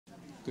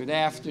Good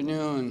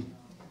afternoon.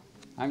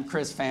 I'm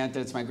Chris Fanta.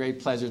 It's my great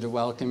pleasure to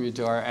welcome you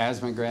to our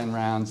asthma grand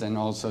rounds and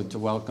also to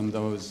welcome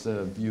those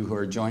of you who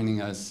are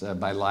joining us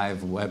by live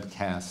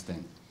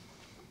webcasting.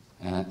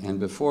 And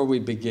before we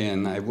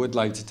begin, I would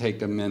like to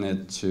take a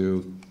minute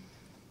to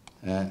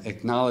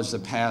acknowledge the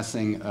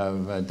passing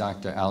of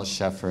Dr. Al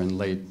Sheffer in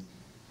late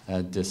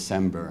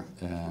December.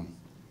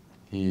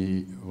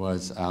 He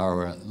was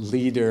our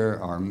leader,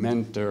 our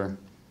mentor,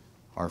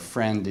 our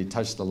friend. He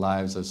touched the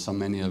lives of so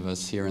many of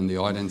us here in the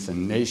audience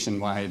and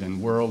nationwide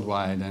and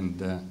worldwide,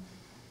 and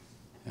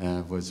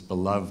was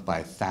beloved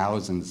by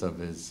thousands of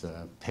his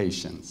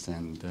patients.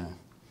 And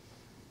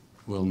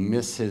we'll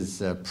miss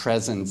his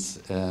presence,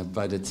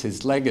 but it's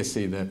his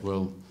legacy that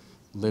will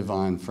live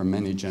on for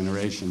many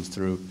generations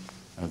through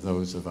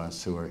those of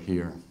us who are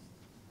here.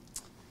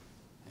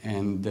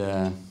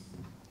 And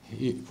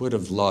he would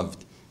have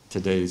loved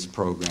today's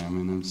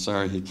program, and I'm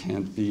sorry he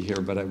can't be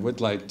here, but I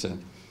would like to,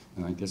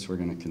 and I guess we're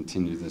going to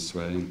continue this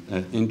way,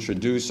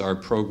 introduce our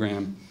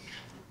program.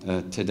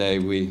 Today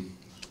we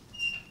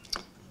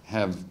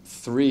have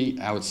three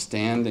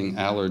outstanding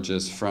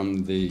allergists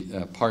from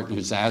the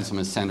Partners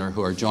Asthma Center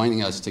who are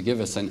joining us to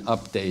give us an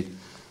update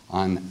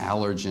on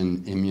allergen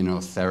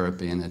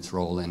immunotherapy and its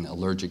role in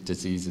allergic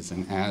diseases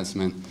and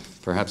asthma.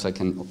 Perhaps I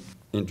can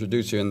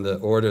introduce you in the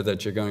order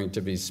that you're going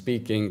to be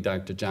speaking.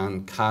 Dr.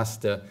 John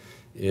Costa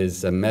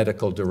is a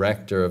medical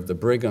director of the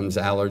Brigham's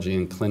Allergy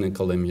and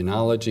Clinical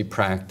Immunology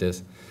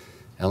practice.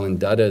 Ellen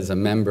Dutta is a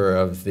member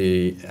of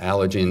the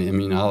Allergy and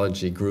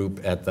Immunology group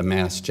at the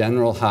Mass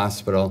General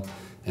Hospital,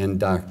 and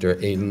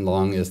Dr. Aidan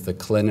Long is the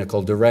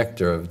clinical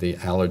director of the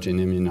Allergy and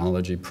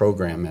Immunology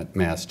program at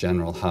Mass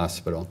General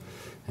Hospital.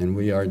 And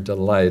we are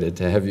delighted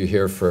to have you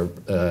here for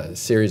a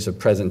series of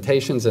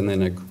presentations and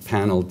then a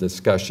panel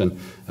discussion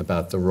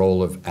about the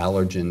role of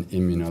allergen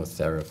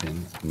immunotherapy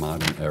in the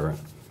modern era.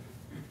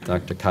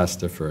 Dr.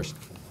 Costa first.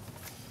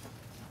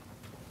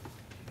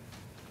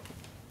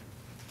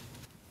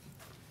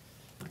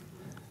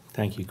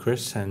 Thank you,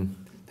 Chris, and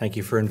thank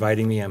you for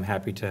inviting me. I'm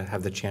happy to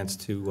have the chance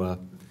to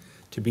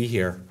be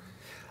here.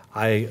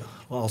 I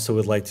also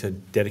would like to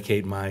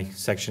dedicate my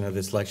section of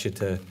this lecture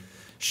to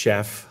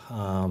Chef,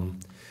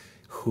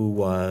 who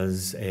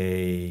was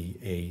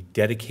a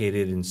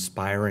dedicated,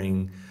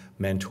 inspiring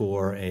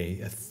mentor, a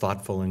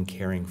thoughtful and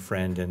caring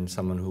friend, and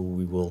someone who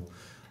we will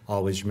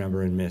always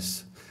remember and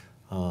miss.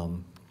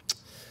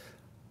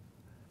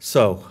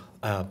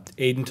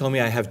 Aidan told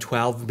me I have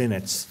 12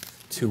 minutes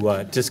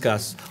to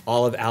discuss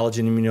all of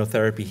allergen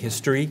immunotherapy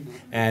history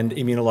and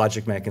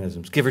immunologic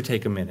mechanisms, give or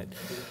take a minute.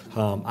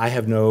 I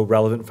have no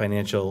relevant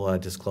financial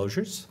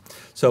disclosures.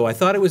 So I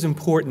thought it was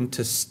important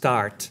to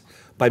start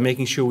by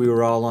making sure we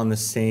were all on the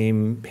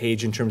same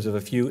page in terms of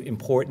a few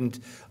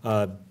important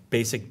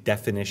basic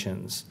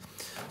definitions.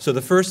 So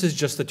the first is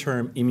just the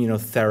term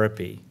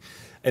immunotherapy.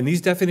 And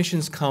these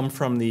definitions come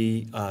from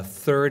the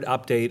third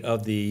update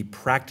of the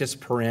practice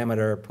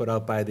parameter put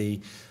out by the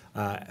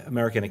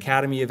American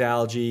Academy of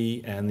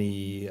Allergy and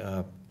the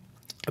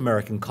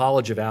American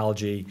College of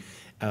Allergy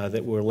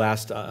that were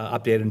last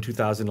updated in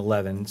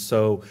 2011.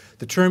 So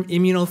the term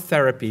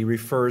immunotherapy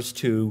refers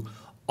to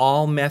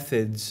all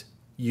methods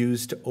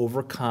used to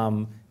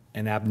overcome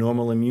an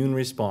abnormal immune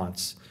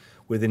response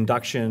with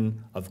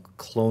induction of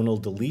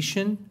clonal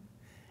deletion,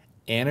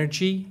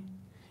 energy,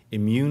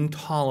 immune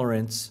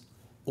tolerance,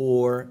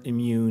 or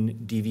immune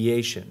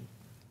deviation.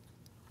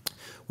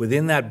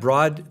 Within that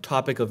broad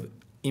topic of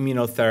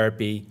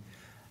immunotherapy,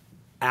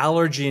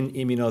 allergen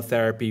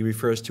immunotherapy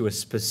refers to a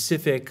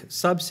specific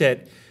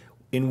subset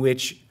in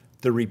which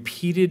the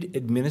repeated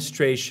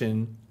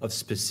administration of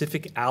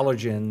specific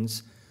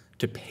allergens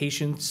to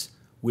patients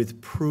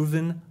with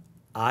proven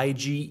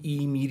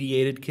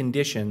IgE-mediated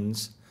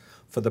conditions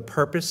for the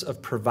purpose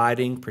of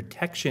providing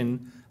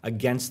protection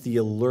against the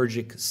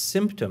allergic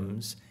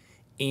symptoms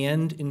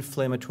and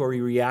inflammatory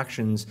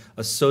reactions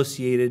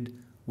associated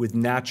with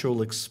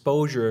natural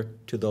exposure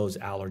to those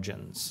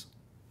allergens.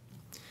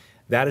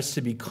 That is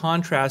to be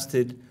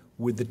contrasted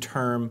with the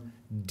term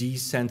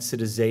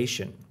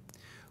desensitization,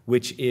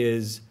 which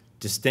is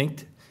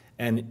distinct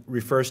and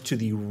refers to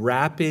the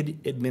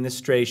rapid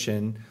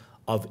administration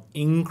of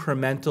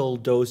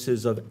incremental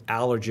doses of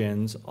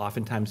allergens,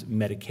 oftentimes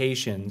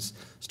medications,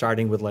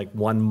 starting with like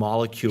one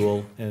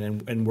molecule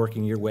and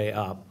working your way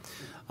up,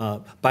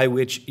 by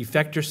which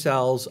effector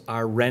cells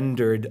are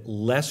rendered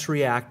less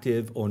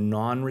reactive or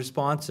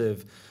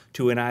non-responsive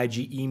to an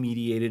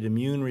IgE-mediated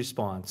immune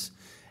response.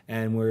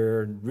 And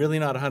we're really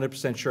not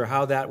 100% sure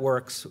how that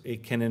works.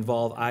 It can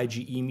involve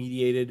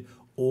IgE-mediated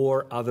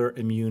or other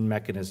immune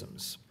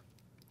mechanisms.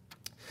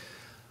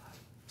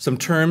 Some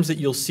terms that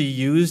you'll see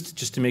used,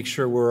 just to make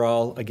sure we're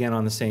all, again,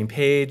 on the same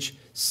page.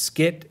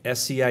 SCIT,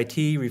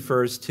 S-C-I-T,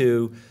 refers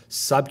to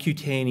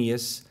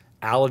subcutaneous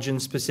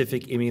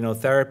allergen-specific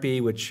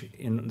immunotherapy, which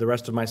in the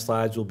rest of my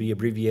slides will be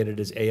abbreviated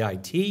as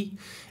AIT,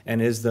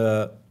 and is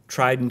the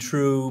tried and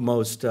true,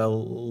 most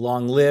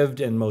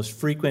long-lived and most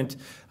frequent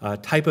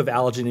type of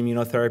allergen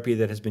immunotherapy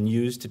that has been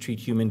used to treat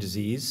human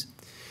disease.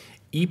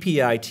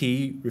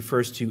 EPIT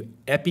refers to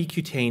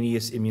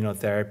epicutaneous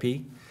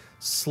immunotherapy.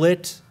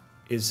 SLIT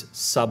is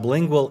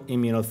sublingual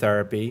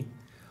immunotherapy.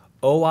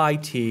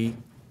 OIT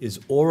is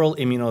oral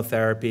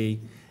immunotherapy.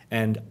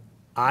 And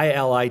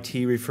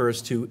ILIT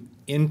refers to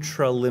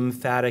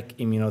intralymphatic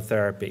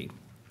immunotherapy.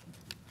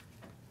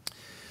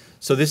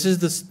 So this is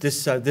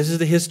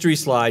the history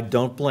slide.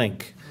 Don't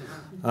blink.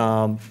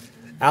 Allergen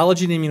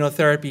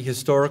immunotherapy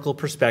historical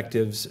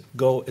perspectives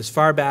go as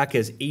far back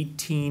as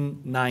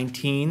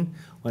 1819,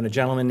 when a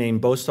gentleman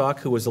named Bostock,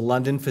 who was a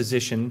London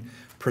physician,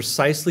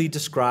 precisely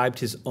described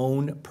his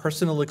own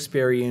personal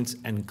experience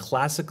and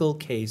classical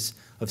case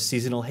of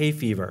seasonal hay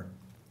fever.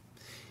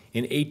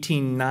 In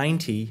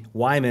 1890,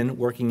 Wyman,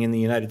 working in the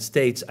United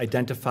States,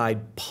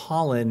 identified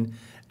pollen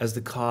as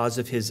the cause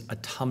of his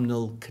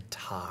autumnal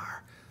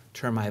catarrh, a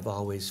term I've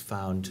always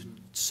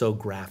found so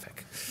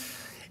graphic.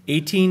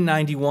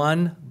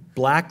 1891,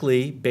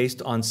 Blackley,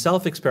 based on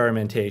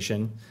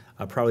self-experimentation,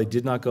 probably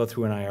did not go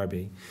through an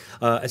IRB,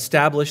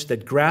 established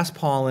that grass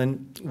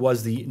pollen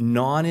was the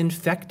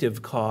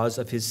non-infective cause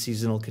of his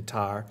seasonal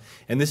catarrh,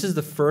 and this is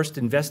the first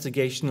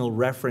investigational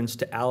reference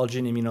to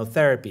allergen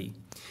immunotherapy.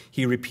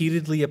 He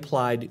repeatedly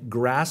applied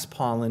grass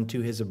pollen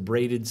to his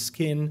abraded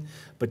skin,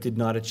 but did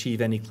not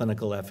achieve any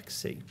clinical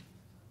efficacy.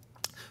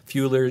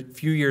 Few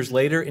years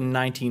later, in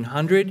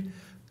 1900,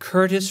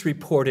 Curtis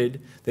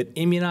reported that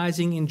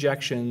immunizing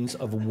injections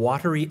of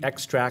watery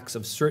extracts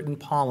of certain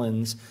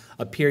pollens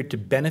appeared to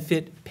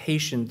benefit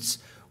patients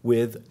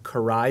with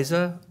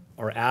coryza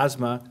or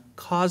asthma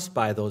caused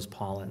by those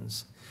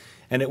pollens.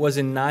 And it was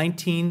in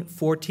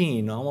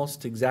 1914,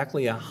 almost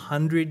exactly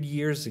 100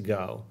 years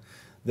ago,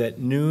 that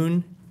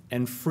Noon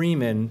and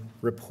Freeman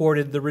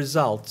reported the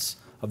results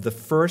of the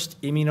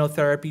first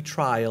immunotherapy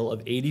trial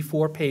of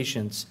 84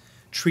 patients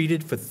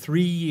treated for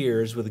 3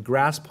 years with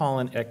grass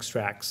pollen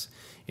extracts.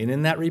 And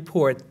in that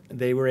report,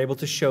 they were able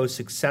to show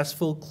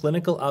successful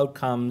clinical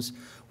outcomes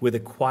with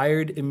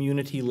acquired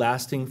immunity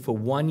lasting for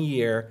 1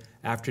 year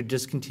after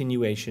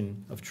discontinuation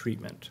of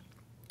treatment.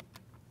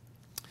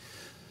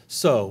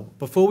 So,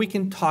 before we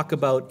can talk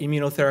about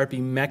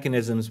immunotherapy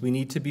mechanisms, we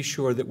need to be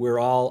sure that we're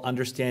all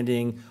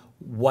understanding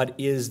what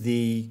is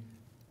the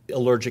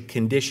allergic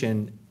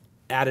condition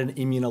at an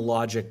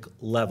immunologic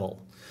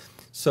level.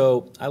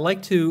 So I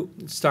like to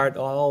start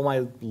all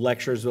my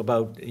lectures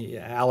about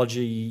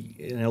allergy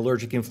and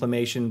allergic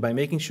inflammation by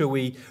making sure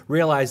we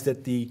realize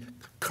that the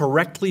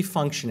correctly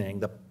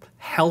functioning, the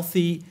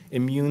healthy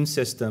immune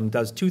system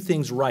does two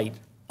things right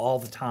all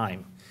the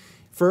time.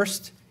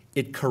 First,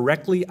 it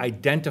correctly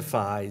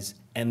identifies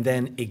and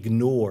then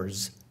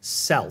ignores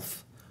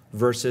self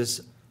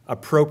versus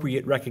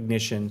appropriate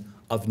recognition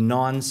of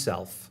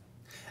non-self.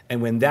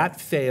 And when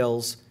that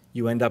fails,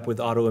 you end up with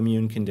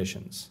autoimmune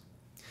conditions.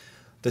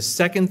 The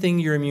second thing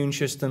your immune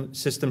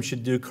system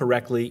should do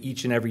correctly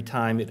each and every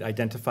time it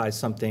identifies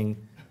something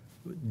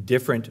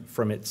different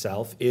from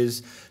itself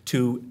is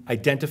to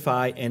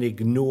identify and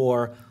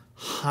ignore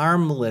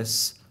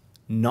harmless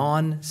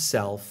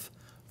non-self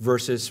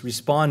versus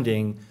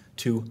responding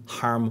to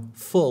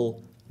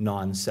harmful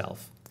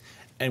non-self.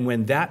 And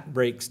when that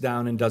breaks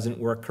down and doesn't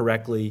work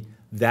correctly,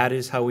 that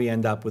is how we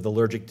end up with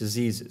allergic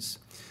diseases.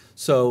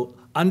 So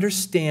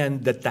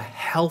understand that the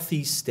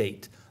healthy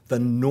state, the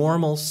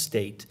normal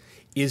state,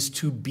 is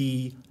to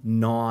be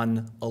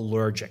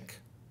non-allergic.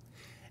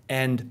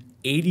 And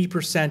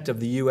 80% of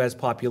the US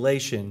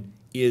population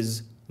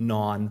is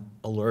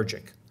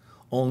non-allergic.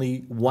 Only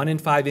 1 in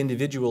 5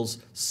 individuals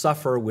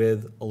suffer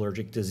with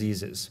allergic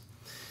diseases.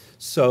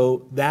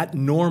 So that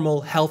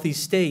normal healthy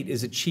state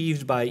is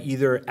achieved by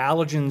either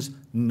allergens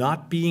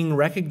not being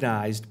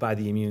recognized by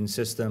the immune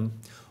system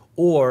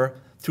or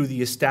through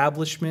the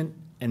establishment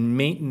and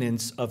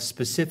maintenance of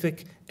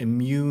specific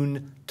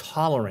immune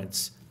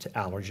tolerance to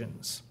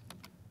allergens.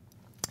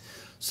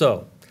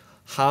 So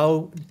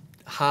how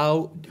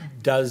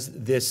does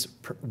this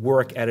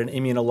work at an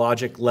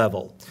immunologic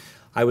level?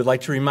 I would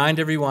like to remind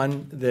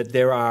everyone that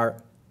there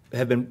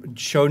have been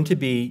shown to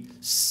be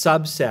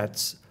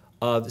subsets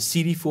of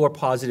CD4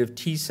 positive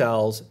T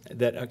cells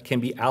that can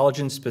be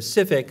allergen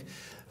specific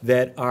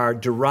that are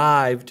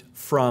derived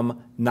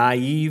from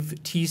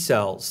naive T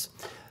cells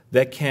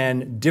that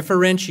can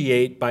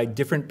differentiate by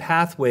different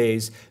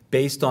pathways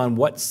based on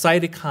what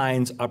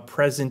cytokines are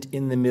present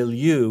in the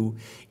milieu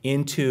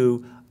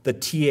into the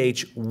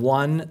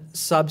Th1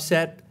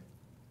 subset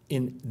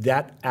in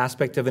that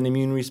aspect of an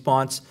immune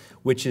response,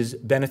 which is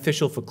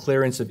beneficial for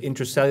clearance of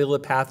intracellular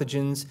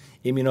pathogens,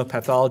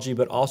 immunopathology,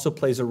 but also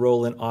plays a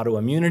role in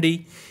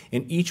autoimmunity.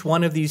 And each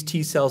one of these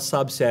T cell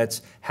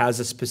subsets has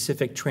a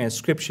specific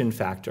transcription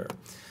factor.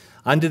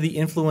 Under the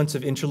influence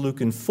of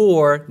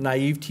interleukin-4,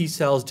 naive T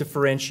cells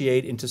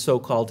differentiate into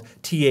so-called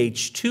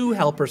Th2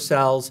 helper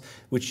cells,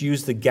 which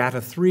use the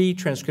GATA3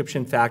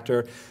 transcription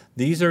factor.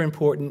 These are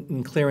important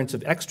in clearance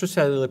of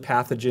extracellular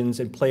pathogens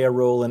and play a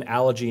role in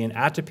allergy and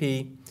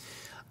atopy.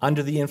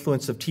 Under the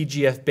influence of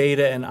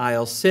TGF-beta and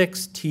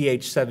IL-6,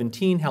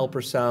 Th17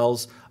 helper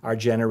cells are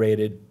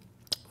generated,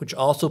 which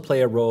also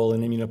play a role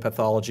in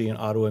immunopathology and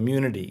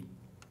autoimmunity.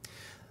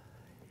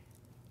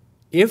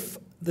 If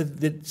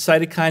the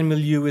cytokine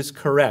milieu is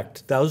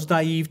correct. Those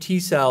naive T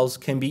cells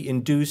can be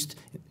induced,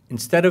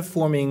 instead of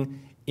forming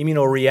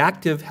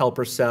immunoreactive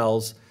helper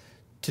cells,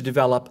 to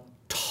develop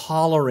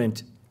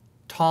tolerance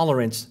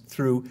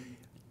through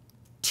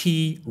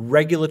T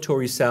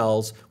regulatory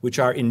cells, which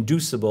are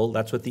inducible.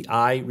 That's what the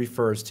I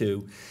refers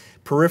to.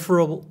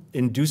 Peripheral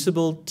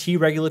inducible T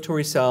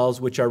regulatory cells,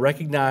 which are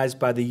recognized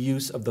by the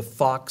use of the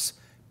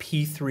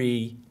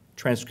FOXP3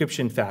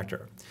 transcription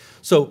factor.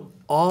 So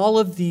all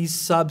of these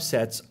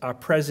subsets are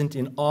present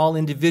in all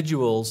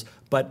individuals,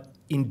 but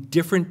in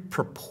different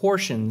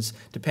proportions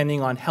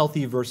depending on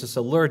healthy versus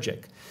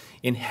allergic.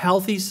 In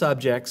healthy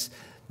subjects,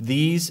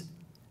 these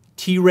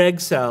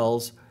Treg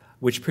cells,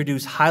 which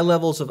produce high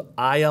levels of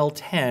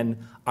IL-10,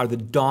 are the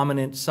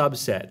dominant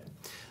subset.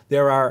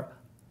 There are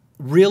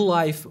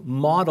real-life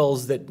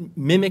models that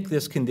mimic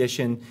this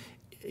condition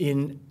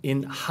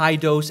in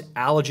high-dose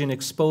allergen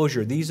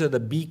exposure. These are the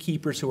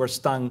beekeepers who are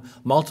stung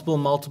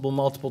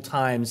multiple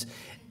times,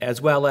 as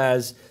well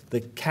as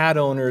the cat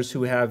owners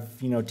who have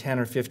 10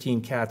 or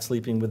 15 cats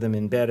sleeping with them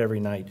in bed every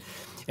night.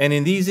 And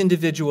in these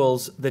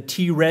individuals, the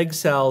Treg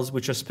cells,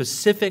 which are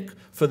specific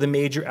for the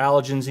major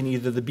allergens in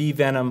either the bee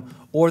venom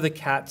or the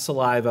cat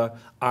saliva,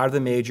 are the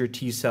major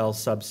T cell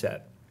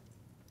subset.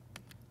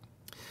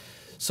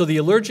 So the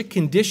allergic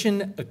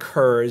condition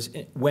occurs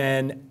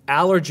when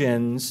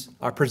allergens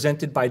are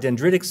presented by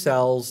dendritic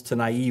cells to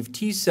naive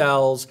T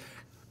cells,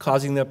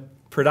 causing the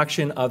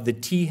production of the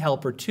T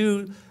helper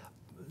 2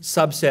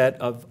 subset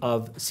of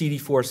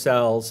CD4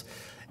 cells.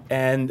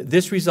 And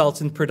this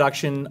results in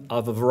production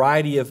of a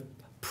variety of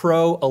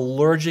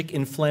pro-allergic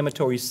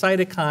inflammatory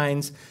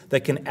cytokines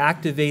that can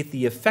activate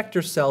the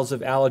effector cells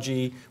of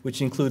allergy,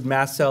 which include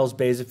mast cells,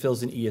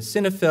 basophils, and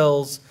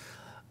eosinophils.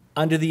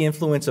 Under the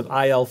influence of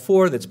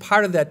IL-4, that's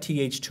part of that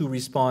Th2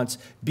 response,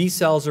 B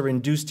cells are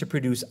induced to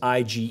produce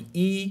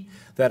IgE.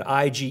 That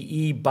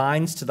IgE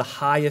binds to the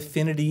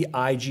high-affinity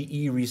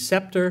IgE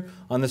receptor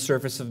on the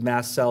surface of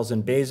mast cells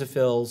and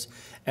basophils.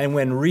 And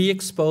when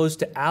re-exposed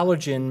to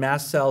allergen,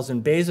 mast cells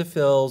and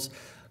basophils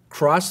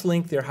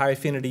cross-link their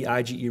high-affinity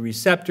IgE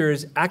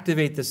receptors,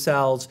 activate the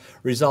cells,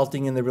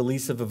 resulting in the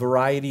release of a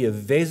variety of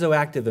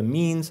vasoactive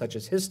amines, such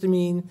as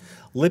histamine,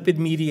 lipid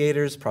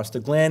mediators,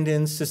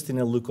 prostaglandins, cysteine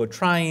and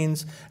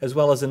leukotrienes, as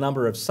well as a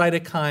number of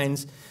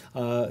cytokines.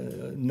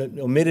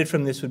 Omitted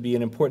from this would be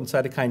an important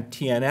cytokine,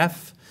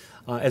 TNF,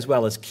 as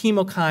well as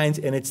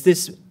chemokines, and it's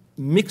this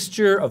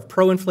mixture of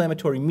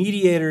pro-inflammatory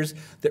mediators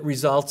that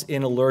results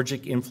in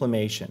allergic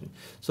inflammation.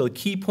 So the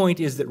key point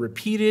is that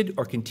repeated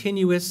or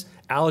continuous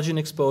allergen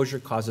exposure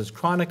causes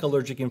chronic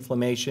allergic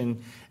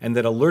inflammation, and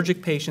that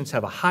allergic patients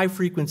have a high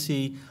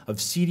frequency of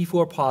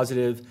CD4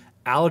 positive,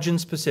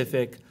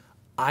 allergen-specific,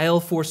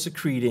 IL-4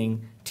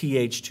 secreting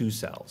Th2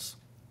 cells.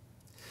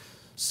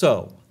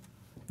 So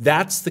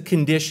that's the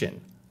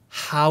condition.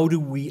 How do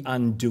we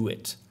undo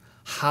it?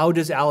 How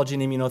does allergen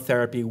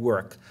immunotherapy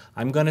work?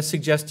 I'm going to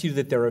suggest to you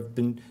that there have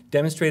been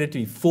demonstrated to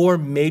be 4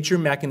 major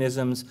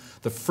mechanisms,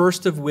 the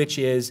first of which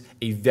is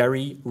a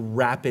very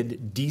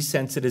rapid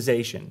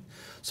desensitization.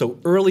 So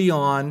early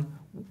on,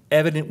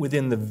 evident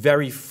within the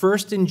very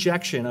first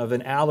injection of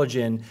an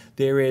allergen,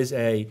 there is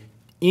an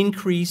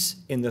increase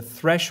in the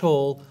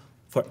threshold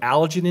for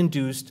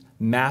allergen-induced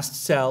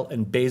mast cell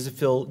and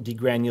basophil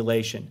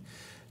degranulation.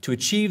 To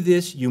achieve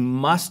this, you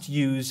must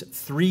use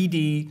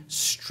 3D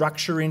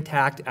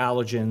structure-intact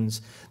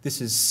allergens. This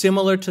is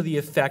similar to the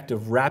effect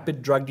of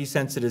rapid drug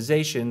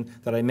desensitization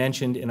that I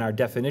mentioned in our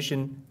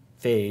definition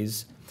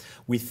phase.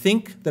 We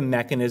think the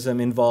mechanism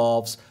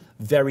involves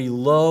very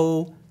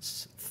low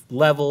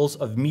levels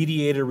of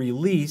mediator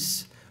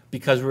release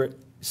because we're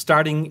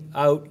starting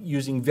out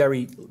using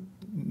very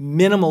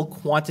minimal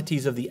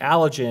quantities of the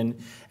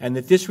allergen, and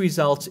that this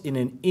results in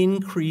an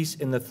increase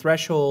in the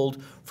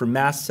threshold for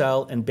mast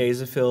cell and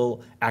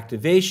basophil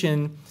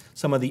activation.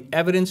 Some of the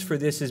evidence for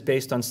this is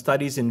based on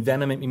studies in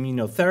venom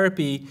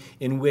immunotherapy,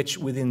 in which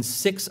within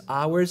 6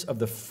 hours of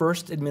the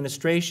first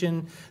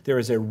administration, there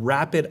is a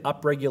rapid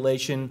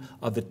upregulation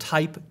of the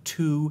type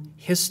 2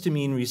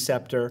 histamine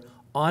receptor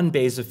on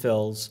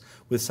basophils,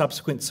 with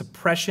subsequent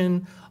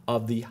suppression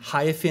of the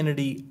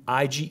high-affinity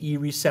IgE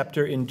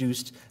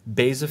receptor-induced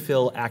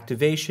basophil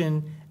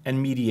activation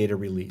and mediator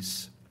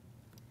release.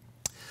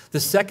 The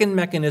second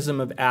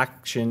mechanism of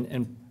action,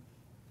 and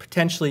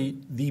potentially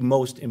the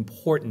most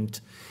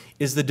important,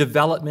 is the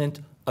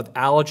development of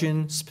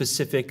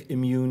allergen-specific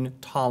immune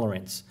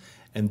tolerance.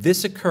 And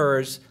this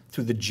occurs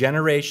through the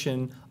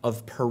generation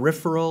of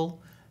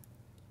peripheral,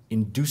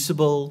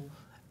 inducible,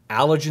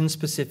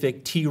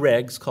 allergen-specific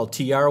Tregs, called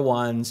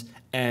TR1s,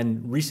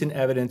 and recent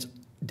evidence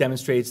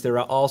demonstrates there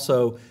are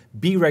also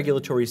B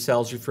regulatory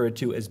cells referred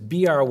to as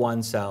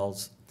BR1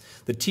 cells.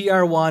 The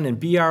TR1 and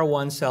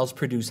BR1 cells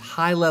produce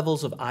high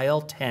levels of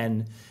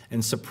IL-10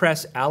 and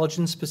suppress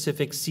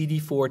allergen-specific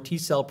CD4 T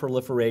cell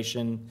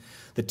proliferation.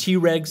 The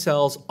Treg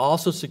cells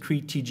also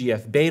secrete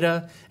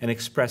TGF-beta and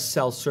express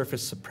cell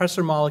surface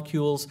suppressor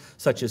molecules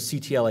such as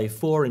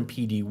CTLA-4 and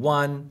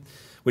PD-1,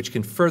 which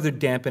can further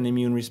dampen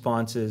immune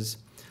responses.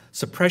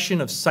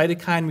 suppression of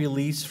cytokine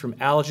release from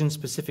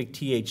allergen-specific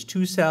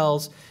Th2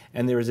 cells,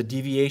 and there is a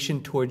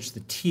deviation towards the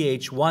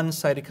Th1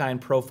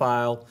 cytokine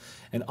profile,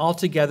 and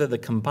altogether the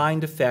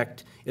combined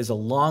effect is a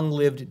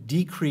long-lived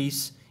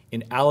decrease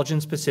in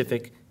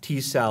allergen-specific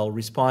T-cell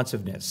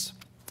responsiveness.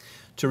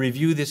 To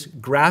review this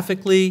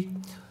graphically,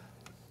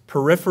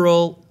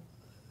 peripheral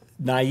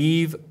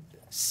naive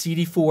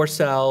CD4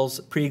 cells,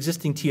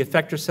 pre-existing T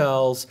effector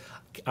cells,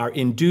 are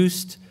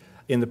induced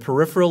in the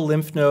peripheral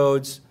lymph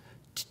nodes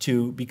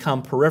to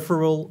become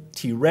peripheral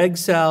Treg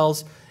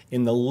cells.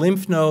 In the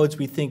lymph nodes,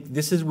 we think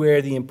this is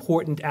where the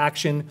important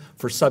action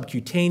for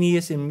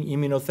subcutaneous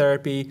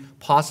immunotherapy,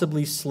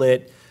 possibly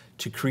SLIT,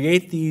 to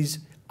create these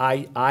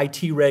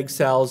iTreg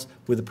cells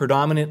with a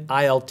predominant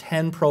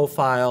IL-10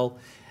 profile.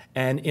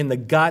 And in the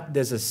gut,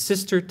 there's a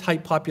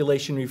sister-type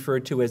population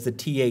referred to as the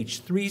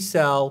Th3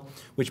 cell,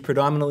 which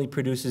predominantly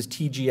produces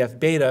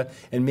TGF-beta,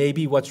 and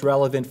maybe what's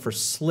relevant for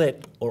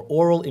SLIT, or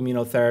oral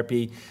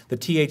immunotherapy. The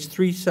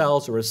Th3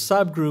 cells are a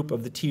subgroup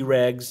of the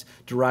Tregs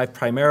derived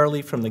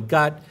primarily from the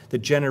gut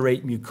that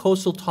generate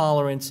mucosal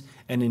tolerance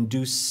and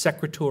induce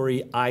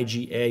secretory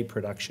IgA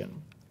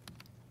production.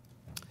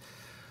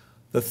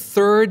 The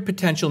third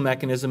potential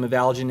mechanism of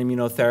allergen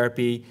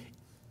immunotherapy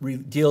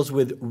deals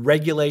with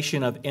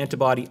regulation of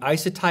antibody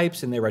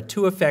isotypes, and there are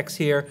two effects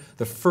here.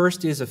 The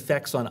first is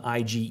effects on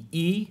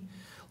IgE.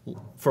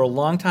 For a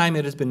long time,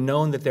 it has been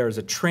known that there is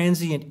a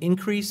transient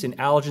increase in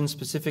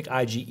allergen-specific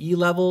IgE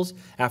levels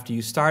after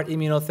you start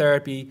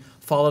immunotherapy,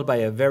 followed by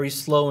a very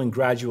slow and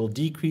gradual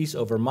decrease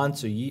over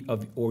months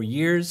or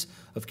years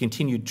of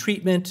continued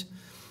treatment.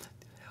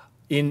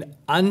 In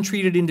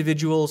untreated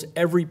individuals,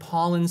 every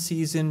pollen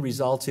season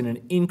results in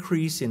an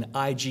increase in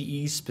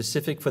IgE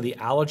specific for the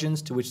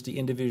allergens to which the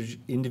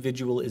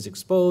individual is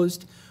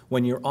exposed.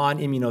 When you're on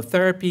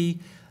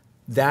immunotherapy,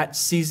 that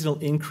seasonal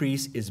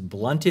increase is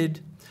blunted,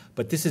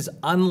 but this is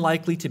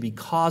unlikely to be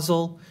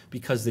causal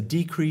because the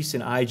decrease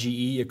in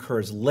IgE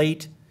occurs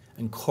late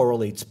and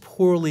correlates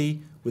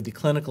poorly with the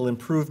clinical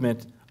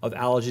improvement of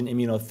allergen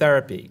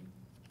immunotherapy.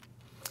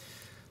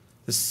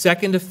 The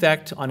second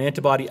effect on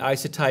antibody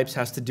isotypes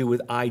has to do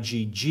with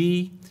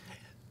IgG.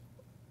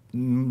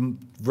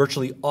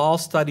 Virtually all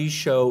studies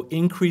show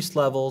increased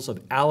levels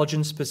of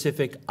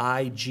allergen-specific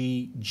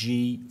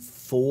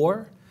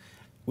IgG4,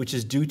 which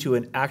is due to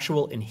an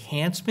actual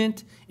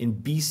enhancement in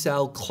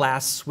B-cell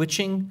class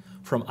switching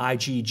from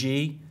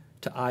IgE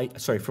to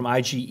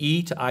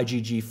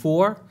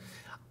IgG4,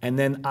 and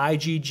then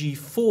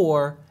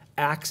IgG4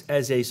 acts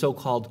as a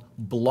so-called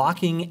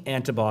blocking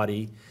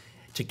antibody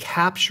to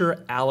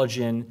capture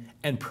allergen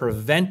and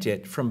prevent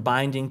it from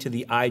binding to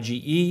the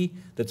IgE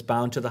that's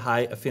bound to the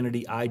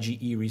high-affinity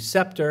IgE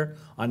receptor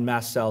on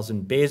mast cells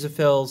and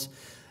basophils.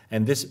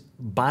 And this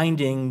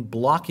binding,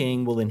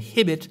 blocking, will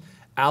inhibit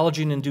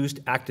allergen-induced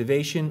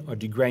activation or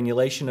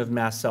degranulation of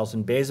mast cells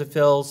and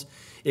basophils.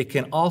 It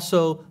can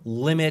also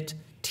limit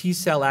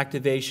T-cell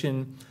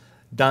activation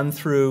done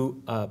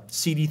through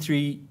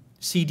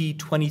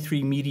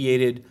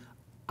CD23-mediated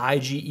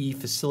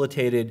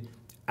IgE-facilitated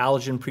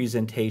allergen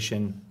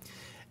presentation.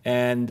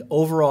 And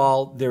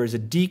overall, there is a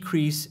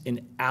decrease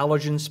in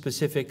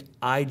allergen-specific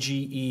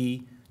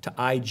IgE to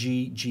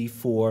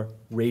IgG4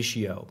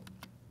 ratio.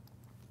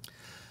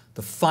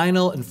 The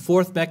final and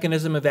fourth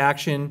mechanism of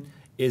action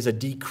is a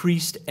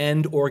decreased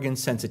end organ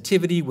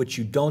sensitivity, which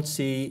you don't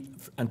see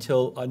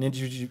until an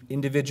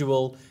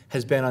individual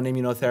has been on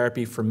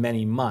immunotherapy for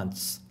many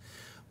months.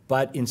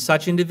 But in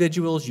such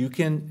individuals, you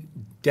can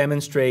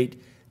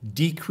demonstrate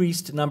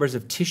decreased numbers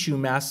of tissue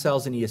mast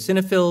cells and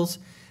eosinophils,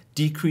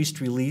 decreased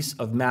release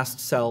of mast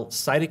cell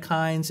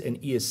cytokines and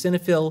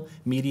eosinophil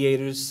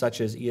mediators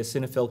such as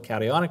eosinophil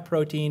cationic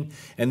protein,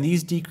 and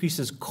these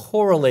decreases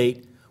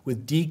correlate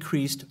with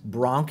decreased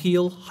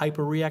bronchial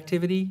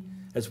hyperreactivity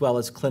as well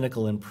as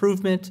clinical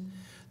improvement.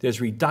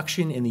 There's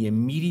reduction in the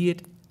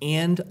immediate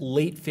and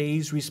late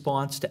phase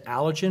response to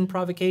allergen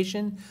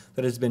provocation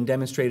that has been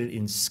demonstrated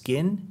in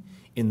skin,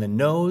 in the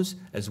nose,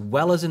 as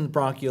well as in the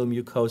bronchial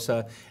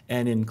mucosa.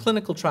 And in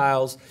clinical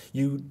trials,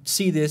 you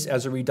see this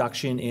as a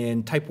reduction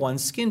in type 1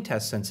 skin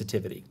test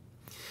sensitivity.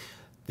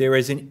 There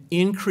is an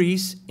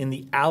increase in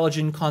the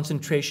allergen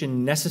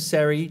concentration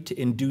necessary to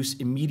induce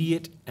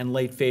immediate and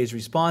late phase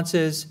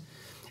responses.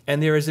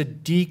 And there is a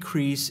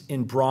decrease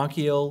in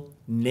bronchial,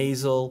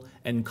 nasal,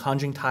 and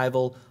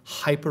conjunctival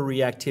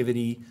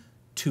hyperreactivity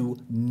to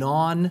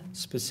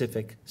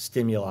non-specific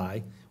stimuli,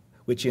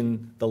 which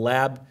in the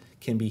lab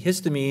can be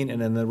histamine,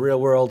 and in the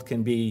real world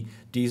can be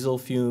diesel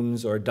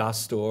fumes or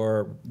dust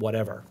or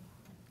whatever.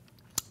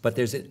 But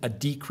there's a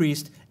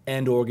decreased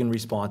end organ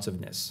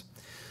responsiveness.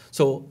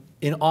 So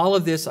In all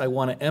of this, I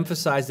want to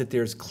emphasize that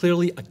there's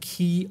clearly a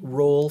key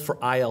role for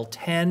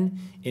IL-10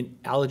 in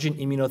allergen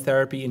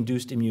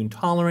immunotherapy-induced immune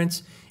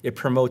tolerance. It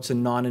promotes a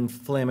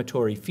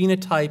non-inflammatory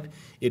phenotype.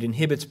 It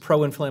inhibits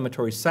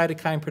pro-inflammatory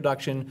cytokine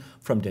production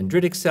from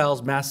dendritic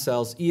cells, mast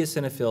cells,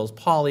 eosinophils,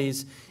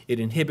 polys.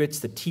 It inhibits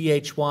the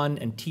Th1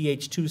 and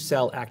Th2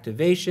 cell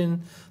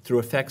activation through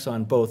effects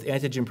on both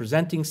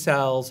antigen-presenting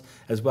cells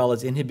as well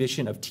as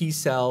inhibition of T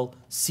cell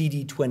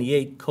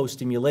CD28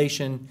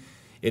 co-stimulation.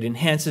 It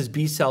enhances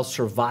B cell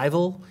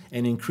survival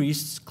and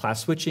increases class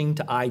switching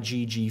to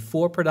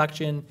IgG4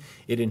 production.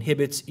 It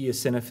inhibits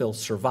eosinophil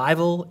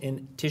survival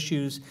in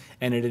tissues,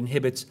 and it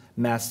inhibits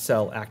mast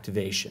cell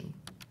activation.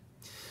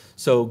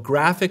 So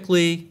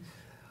graphically,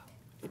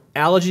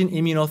 allergen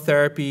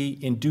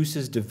immunotherapy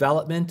induces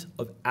development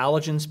of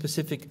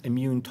allergen-specific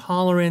immune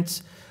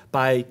tolerance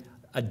by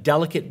a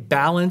delicate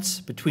balance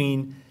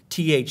between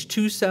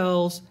Th2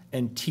 cells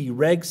and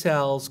Treg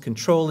cells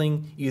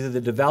controlling either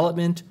the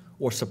development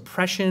or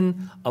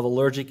suppression of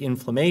allergic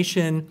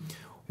inflammation.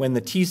 When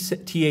the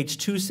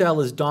Th2 cell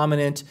is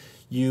dominant,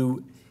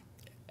 you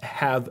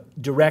have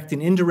direct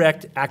and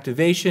indirect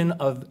activation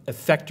of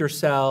effector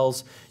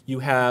cells. You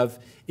have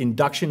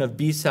induction of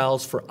B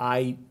cells for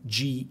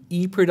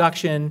IgE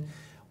production.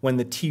 When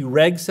the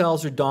Treg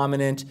cells are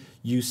dominant,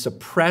 you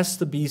suppress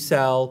the B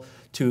cell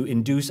to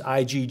induce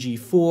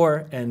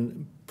IgG4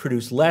 and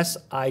produce less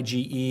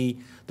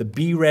IgE. The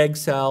B-reg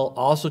cell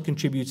also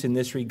contributes in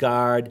this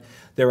regard.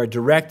 There are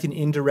direct and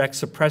indirect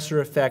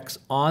suppressor effects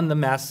on the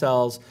mast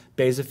cells,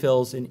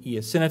 basophils, and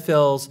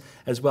eosinophils,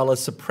 as well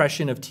as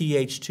suppression of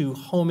Th2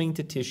 homing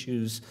to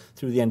tissues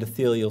through the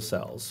endothelial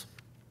cells.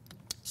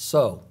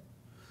 So,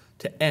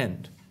 to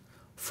end,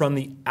 from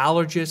the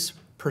allergist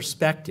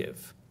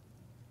perspective,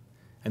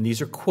 and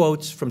these are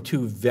quotes from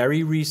two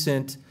very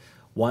recent,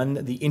 one,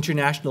 the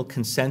International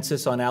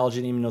Consensus on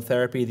Allergen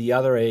Immunotherapy, the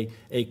other,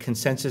 a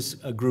consensus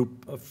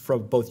group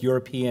from both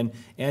European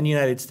and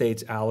United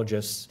States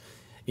allergists,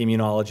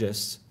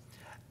 immunologists.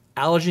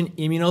 Allergen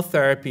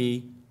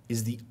immunotherapy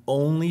is the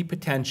only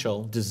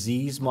potential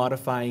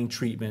disease-modifying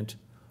treatment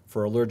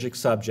for allergic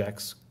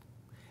subjects,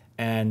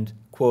 and,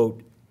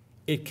 quote,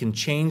 it can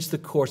change the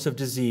course of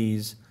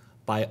disease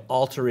by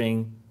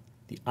altering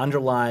the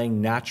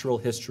underlying natural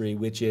history,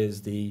 which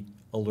is the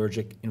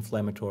allergic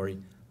inflammatory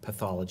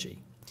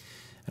pathology.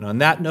 And on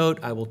that note,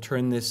 I will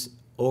turn this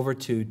over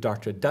to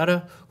Dr.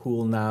 Dutta, who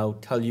will now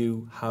tell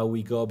you how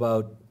we go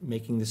about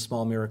making this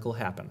small miracle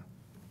happen.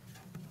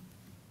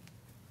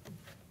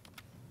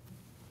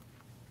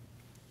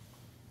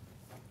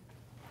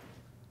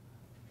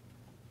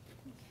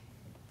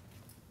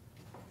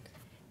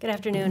 Good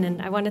afternoon,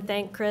 and I want to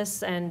thank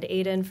Chris and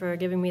Aidan for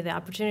giving me the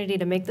opportunity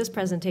to make this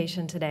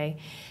presentation today.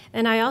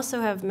 And I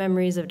also have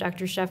memories of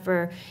Dr.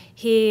 Sheffer.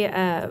 He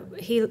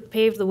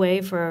paved the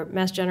way for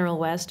Mass General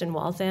West in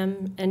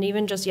Waltham, and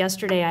even just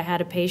yesterday I had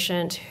a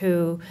patient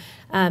who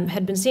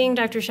had been seeing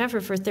Dr.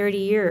 Sheffer for 30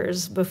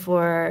 years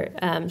before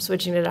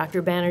switching to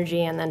Dr.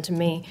 Banerjee and then to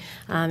me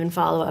in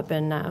follow-up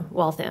in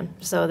Waltham.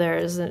 So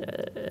there's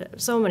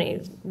so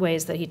many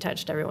ways that he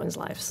touched everyone's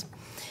lives.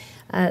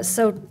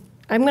 So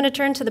I'm going to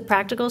turn to the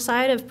practical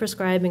side of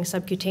prescribing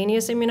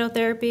subcutaneous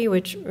immunotherapy,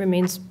 which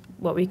remains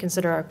what we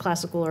consider our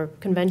classical or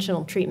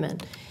conventional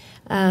treatment.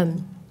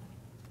 The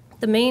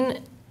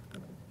main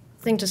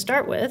thing to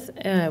start with,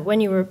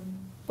 when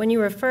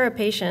you refer a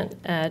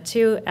patient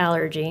to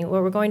allergy,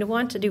 what we're going to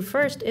want to do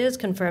first is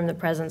confirm the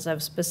presence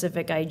of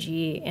specific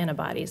IgE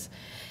antibodies.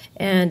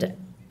 And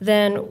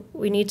then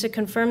we need to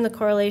confirm the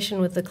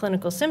correlation with the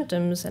clinical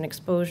symptoms and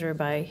exposure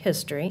by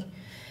history.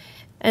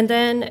 And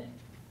then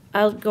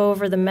I'll go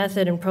over the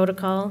method and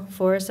protocol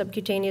for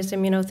subcutaneous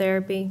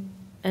immunotherapy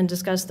and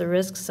discuss the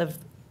risks of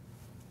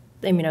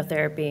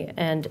immunotherapy,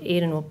 and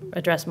Aidan will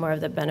address more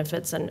of the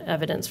benefits and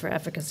evidence for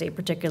efficacy,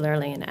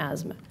 particularly in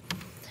asthma.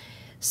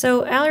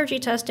 So allergy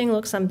testing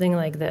looks something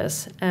like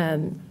this.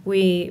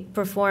 We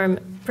perform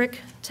prick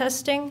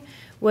testing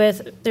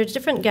there's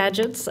different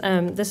gadgets.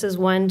 This is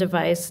one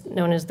device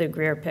known as the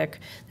Greer pick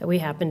that we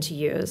happen to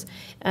use.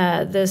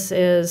 This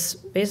is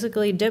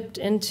basically dipped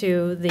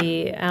into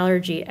the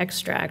allergy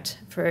extract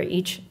for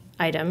each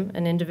item,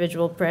 an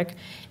individual prick,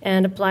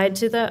 and applied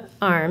to the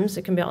arms.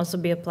 It can also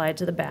be applied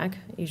to the back,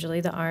 usually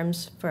the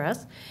arms for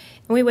us.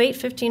 And we wait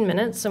 15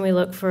 minutes and we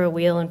look for a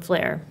wheal and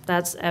flare.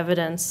 That's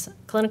evidence,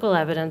 clinical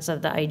evidence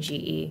of the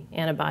IgE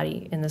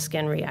antibody in the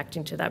skin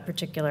reacting to that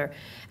particular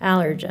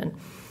allergen.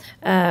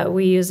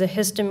 We use a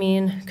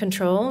histamine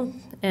control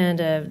and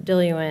a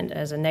diluent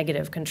as a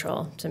negative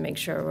control to make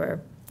sure we're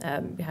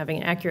having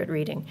an accurate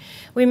reading.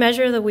 We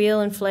measure the wheal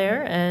and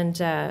flare, and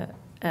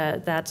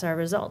that's our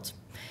result.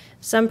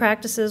 Some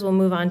practices will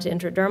move on to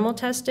intradermal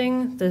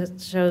testing.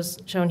 This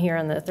shown here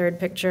on the third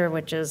picture,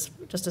 which is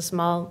just a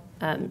small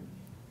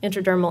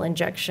intradermal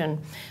injection.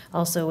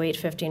 Also wait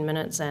 15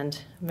 minutes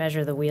and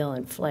measure the wheal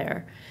and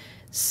flare.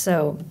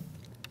 So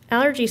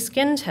allergy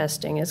skin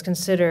testing is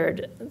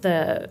considered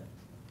the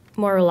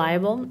more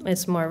reliable,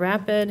 it's more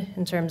rapid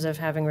in terms of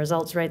having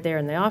results right there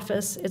in the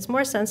office. It's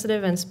more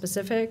sensitive and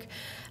specific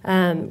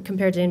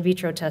compared to in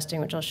vitro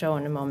testing, which I'll show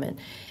in a moment,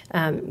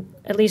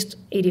 at least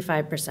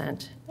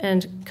 85%,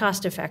 and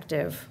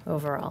cost-effective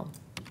overall.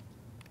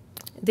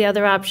 The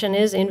other option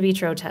is in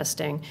vitro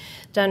testing,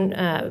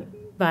 done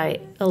by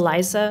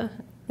ELISA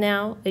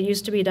now. It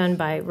used to be done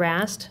by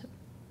RAST.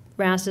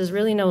 RAST is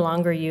really no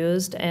longer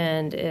used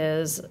and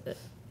is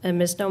a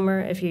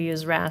misnomer if you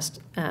use RAST,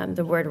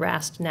 the word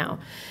RAST now.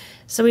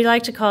 So we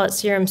like to call it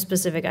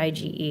serum-specific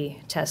IgE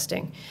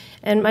testing.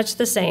 And much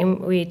the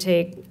same, we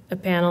take a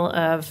panel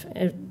of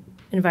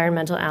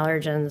environmental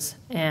allergens,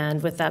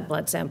 and with that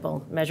blood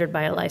sample measured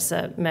by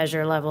ELISA,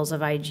 measure levels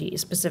of IgE,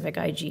 specific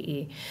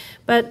IgE.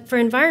 But for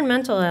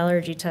environmental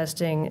allergy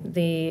testing,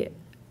 the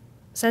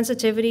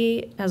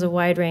sensitivity has a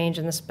wide range,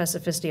 and the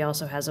specificity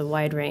also has a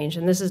wide range,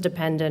 and this is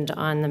dependent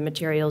on the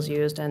materials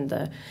used and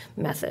the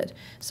method.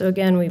 So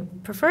again, we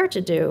prefer to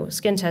do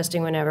skin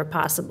testing whenever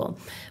possible.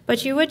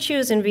 But you would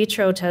choose in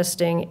vitro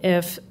testing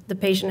if the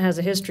patient has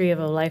a history of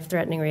a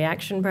life-threatening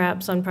reaction,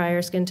 perhaps on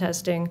prior skin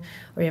testing,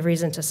 or you have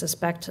reason to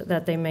suspect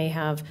that they may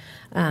have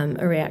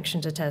a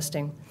reaction to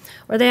testing.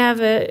 Or they have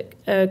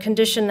a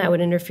condition that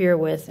would interfere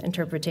with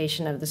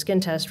interpretation of the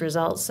skin test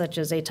results, such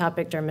as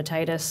atopic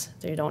dermatitis.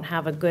 They don't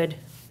have a good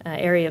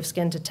area of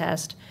skin to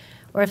test.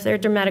 Or if they're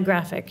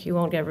dermatographic, you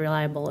won't get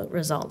reliable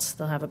results.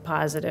 They'll have a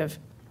positive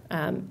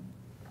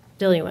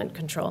diluent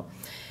control.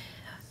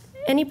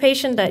 Any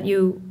patient that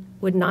you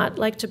would not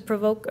like to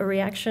provoke a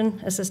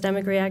reaction, a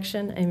systemic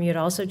reaction, and you'd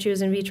also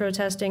choose in vitro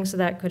testing, so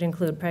that could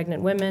include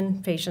pregnant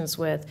women, patients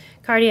with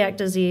cardiac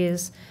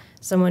disease,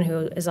 someone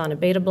who is on a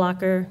beta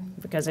blocker,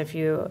 because if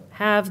you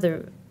have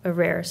a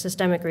rare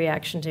systemic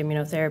reaction to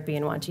immunotherapy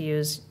and want to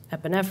use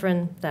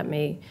epinephrine, that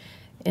may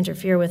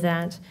interfere with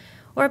that,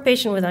 or a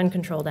patient with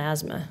uncontrolled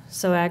asthma.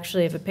 So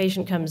actually, if a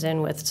patient comes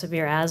in with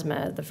severe asthma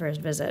at the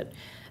first visit,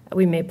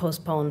 we may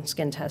postpone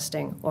skin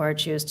testing or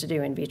choose to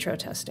do in vitro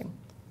testing.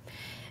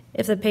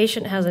 If the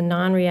patient has a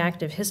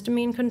non-reactive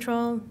histamine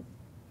control,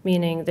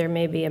 meaning there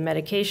may be a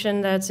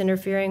medication that's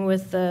interfering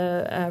with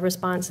the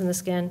response in the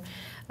skin,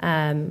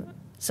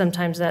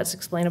 sometimes that's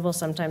explainable,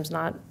 sometimes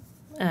not,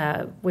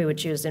 we would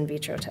choose in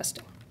vitro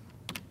testing.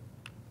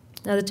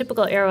 Now, the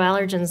typical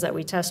aeroallergens that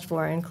we test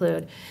for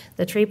include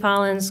the tree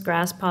pollens,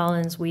 grass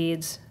pollens,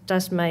 weeds,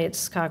 dust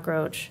mites,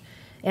 cockroach,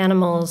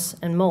 animals,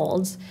 and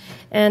molds.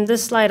 And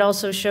this slide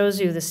also shows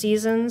you the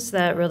seasons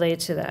that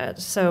relate to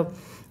that. So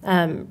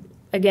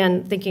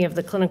again, thinking of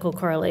the clinical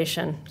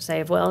correlation,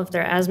 say, well, if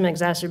their asthma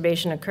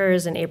exacerbation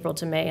occurs in April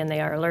to May and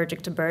they are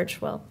allergic to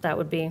birch, well, that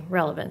would be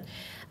relevant.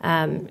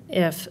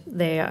 If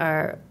they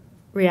are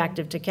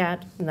reactive to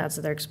cat, and that's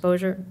their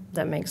exposure,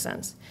 that makes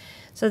sense.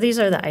 So these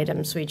are the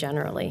items we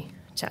generally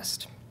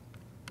test.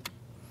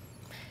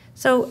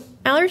 So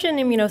allergen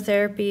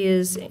immunotherapy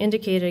is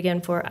indicated, again,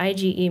 for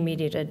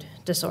IgE-mediated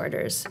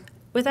disorders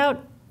with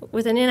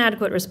an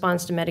inadequate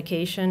response to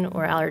medication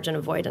or allergen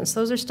avoidance.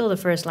 Those are still the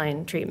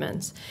first-line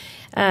treatments.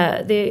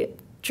 The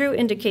true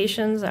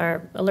indications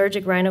are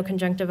allergic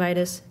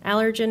rhinoconjunctivitis,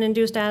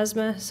 allergen-induced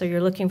asthma, so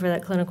you're looking for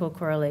that clinical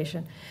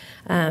correlation.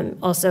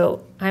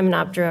 Also,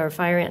 Hymenoptera or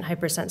fire ant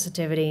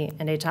hypersensitivity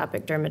and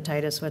atopic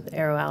dermatitis with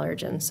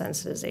aeroallergen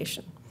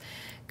sensitization.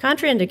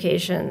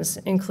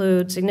 Contraindications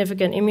include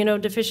significant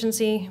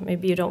immunodeficiency.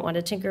 Maybe you don't want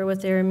to tinker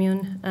with their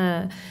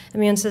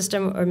immune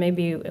system, or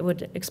maybe you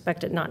would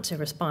expect it not to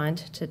respond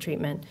to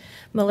treatment.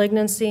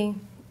 Malignancy,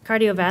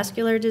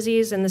 cardiovascular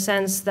disease, in the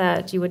sense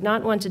that you would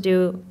not want to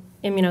do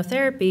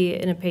immunotherapy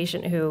in a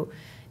patient who,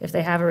 if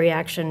they have a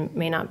reaction,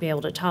 may not be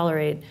able to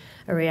tolerate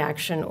a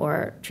reaction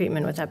or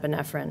treatment with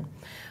epinephrine.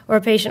 Or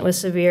a patient with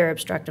severe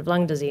obstructive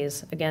lung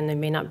disease, again, they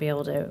may not be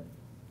able to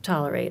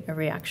tolerate a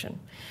reaction.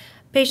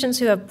 Patients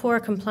who have poor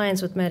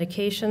compliance with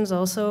medications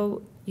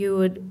also you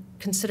would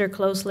consider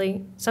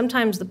closely.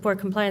 Sometimes the poor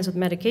compliance with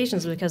medications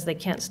is because they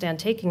can't stand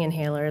taking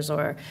inhalers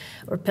or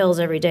pills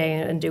every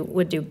day and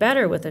would do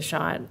better with a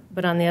shot.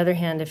 But on the other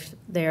hand, if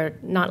they're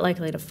not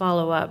likely to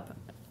follow up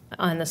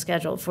on the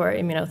schedule for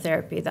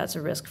immunotherapy, that's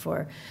a risk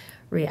for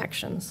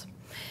reactions.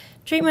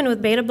 Treatment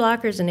with beta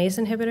blockers and ACE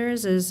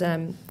inhibitors is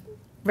a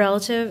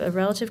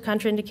relative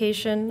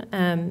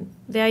contraindication.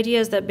 The idea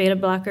is that beta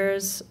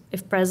blockers,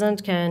 if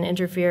present, can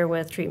interfere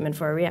with treatment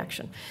for a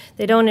reaction.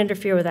 They don't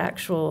interfere with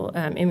actual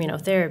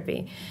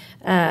immunotherapy.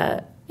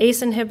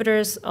 ACE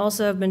inhibitors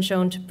also have been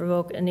shown to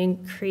provoke an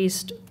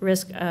increased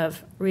risk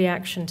of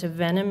reaction to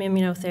venom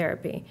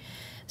immunotherapy.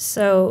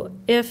 So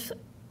if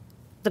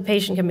the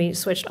patient can be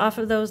switched off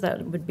of those,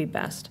 that would be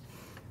best.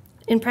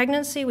 In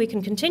pregnancy, we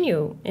can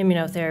continue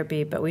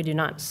immunotherapy, but we do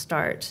not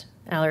start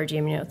allergy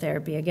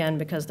immunotherapy, again,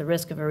 because the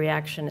risk of a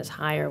reaction is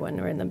higher when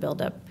we're in the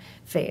buildup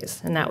phase,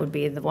 and that would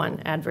be the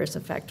one adverse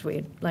effect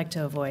we'd like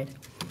to avoid.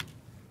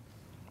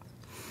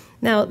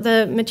 Now,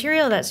 the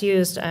material that's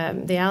used,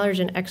 the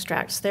allergen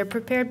extracts, they're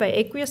prepared by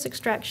aqueous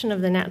extraction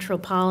of the natural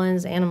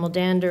pollens, animal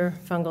dander,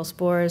 fungal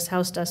spores,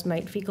 house dust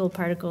mite, fecal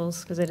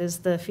particles, because it is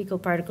the fecal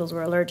particles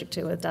we're allergic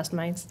to with dust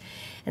mites,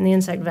 and the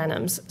insect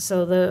venoms.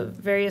 So the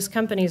various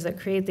companies that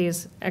create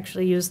these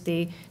actually use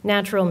the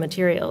natural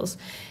materials,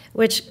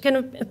 which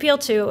can appeal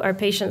to our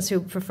patients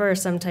who prefer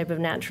some type of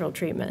natural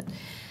treatment.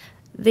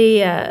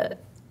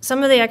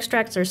 Some of the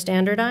extracts are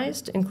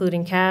standardized,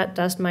 including cat,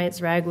 dust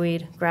mites,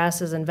 ragweed,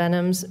 grasses, and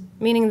venoms,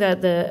 meaning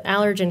that the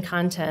allergen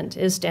content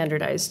is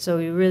standardized, so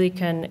you really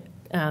can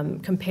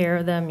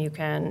compare them,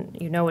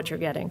 you know what you're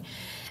getting.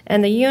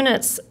 And the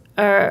units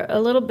are a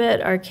little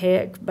bit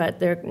archaic, but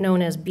they're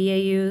known as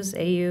BAUs,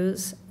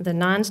 AUs. The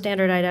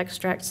non-standardized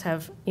extracts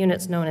have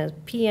units known as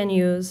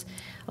PNUs,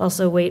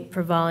 also weight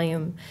per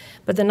volume.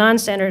 But the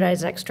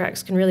non-standardized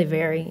extracts can really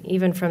vary,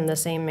 even from the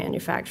same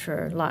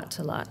manufacturer, lot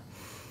to lot.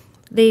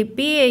 The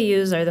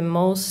BAUs are the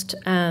most,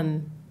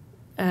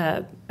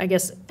 I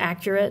guess,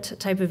 accurate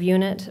type of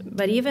unit,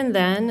 but even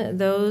then,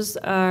 those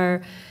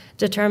are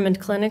determined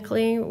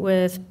clinically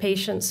with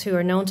patients who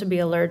are known to be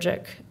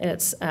allergic.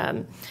 It's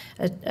an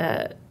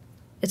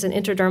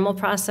intradermal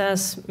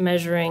process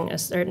measuring a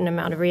certain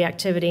amount of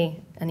reactivity,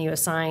 and you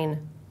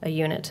assign a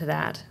unit to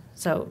that,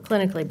 so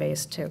clinically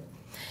based too.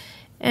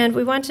 And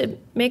we want to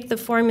make the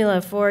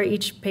formula for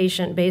each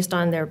patient based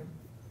on their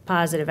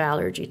positive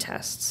allergy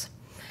tests.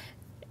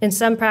 In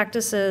some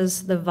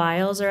practices, the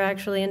vials are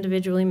actually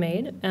individually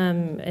made.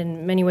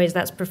 In many ways,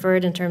 that's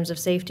preferred in terms of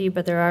safety,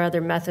 but there are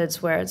other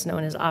methods where it's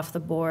known as off the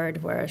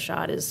board, where a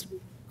shot is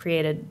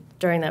created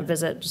during that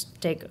visit, just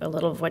take a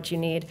little of what you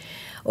need,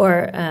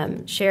 or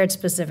shared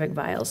specific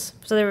vials.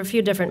 So there are a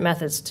few different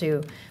methods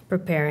to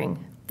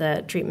preparing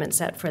the treatment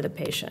set for the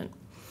patient.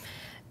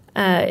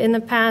 In the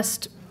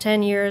past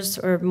 10 years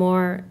or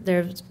more,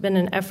 there's been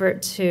an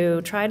effort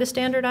to try to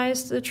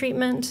standardize the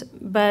treatment,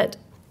 but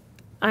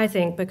I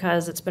think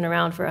because it's been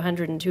around for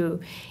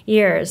 102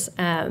 years,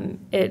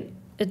 it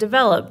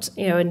developed,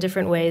 in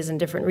different ways in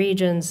different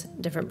regions,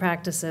 different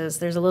practices.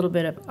 There's a little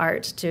bit of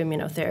art to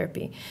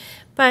immunotherapy.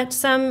 But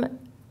some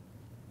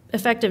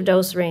effective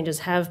dose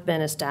ranges have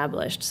been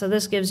established. So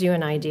this gives you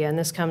an idea, and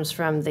this comes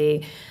from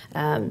the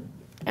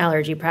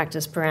allergy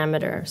practice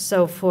parameter.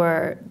 So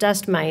for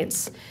dust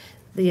mites,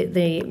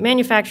 the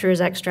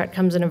manufacturer's extract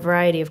comes in a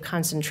variety of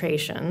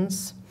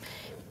concentrations,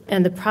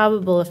 and the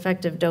probable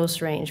effective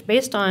dose range,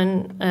 based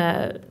on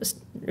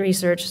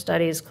research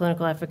studies,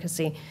 clinical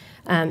efficacy,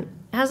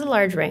 has a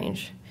large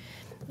range.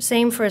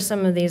 Same for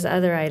some of these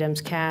other items,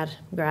 cat,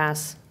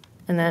 grass,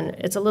 and then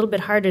it's a little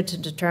bit harder to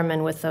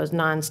determine with those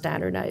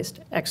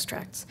non-standardized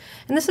extracts.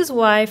 And this is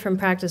why, from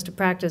practice to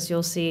practice,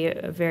 you'll see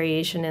a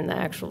variation in the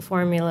actual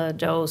formula,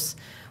 dose,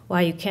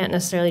 why you can't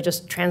necessarily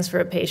just transfer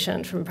a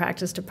patient from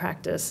practice to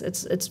practice.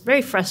 It's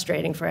very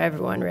frustrating for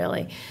everyone,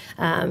 really,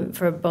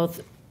 for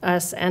both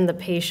us and the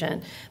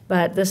patient,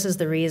 but this is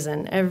the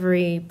reason.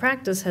 Every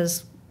practice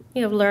has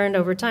learned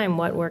over time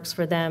what works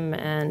for them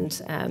and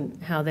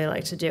how they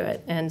like to do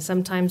it. And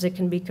sometimes it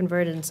can be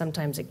converted and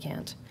sometimes it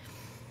can't.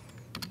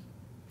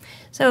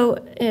 So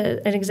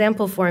an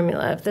example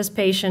formula, if this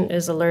patient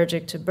is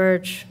allergic to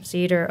birch,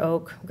 cedar,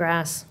 oak,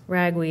 grass,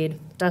 ragweed,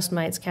 dust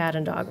mites, cat,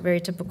 and dog,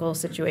 very typical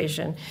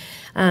situation.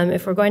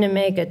 If we're going to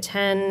make a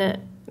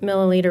 10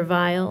 milliliter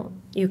vial,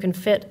 you can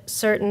fit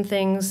certain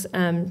things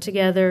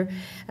together,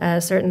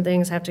 certain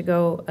things have to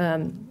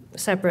go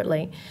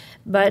separately.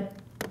 But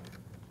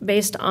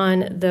based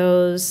on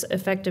those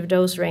effective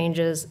dose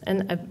ranges,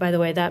 and by the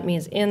way, that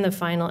means in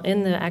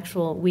the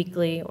actual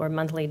weekly or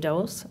monthly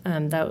dose,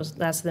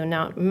 that's the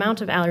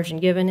amount of allergen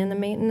given in the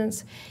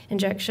maintenance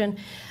injection.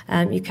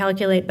 You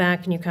calculate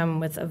back and you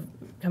come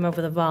up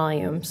with a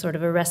volume, sort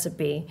of a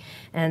recipe,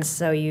 and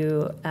so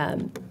you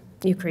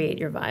create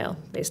your vial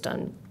based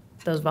on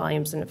those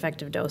volumes and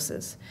effective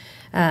doses.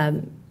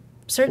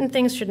 Certain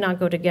things should not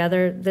go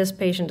together. This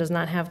patient does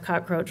not have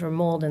cockroach or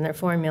mold in their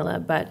formula,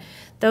 but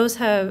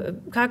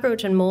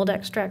cockroach and mold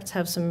extracts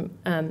have some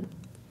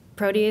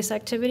protease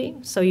activity,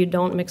 so you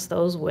don't mix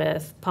those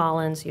with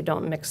pollens, you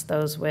don't mix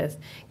those with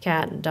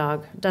cat and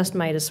dog. Dust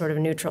mite is sort of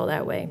neutral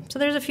that way. So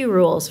there's a few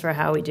rules for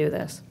how we do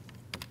this.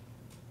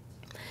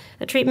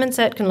 A treatment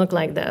set can look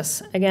like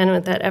this. Again,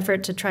 with that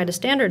effort to try to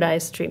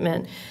standardize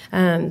treatment,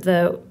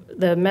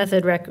 the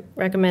method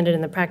recommended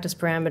in the practice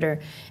parameter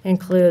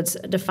includes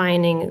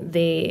defining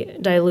the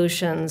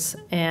dilutions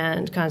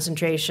and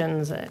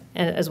concentrations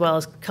as well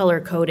as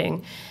color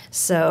coding.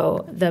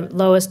 So the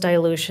lowest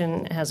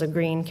dilution has a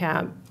green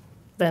cap,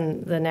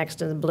 then the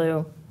next is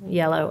blue,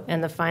 yellow,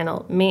 and the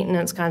final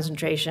maintenance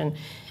concentration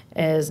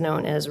is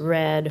known as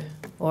red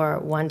or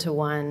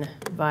 1-to-1,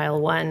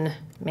 vial 1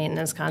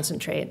 maintenance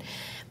concentrate.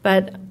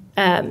 But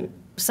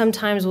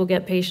sometimes we'll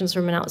get patients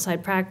from an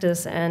outside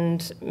practice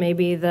and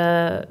maybe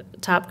the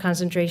top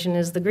concentration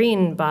is the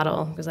green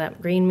bottle because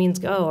that green means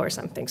go or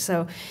something.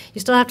 So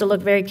you still have to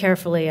look very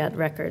carefully at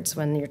records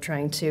when you're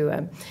trying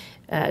to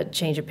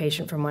change a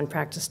patient from one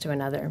practice to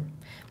another.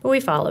 But we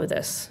follow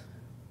this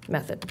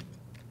method.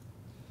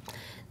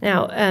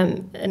 Now,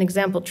 an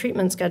example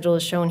treatment schedule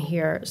is shown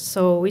here.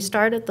 So we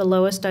start at the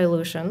lowest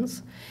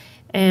dilutions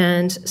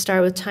and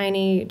start with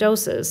tiny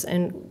doses.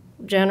 And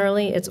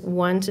generally, it's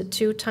 1 to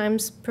 2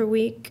 times per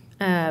week.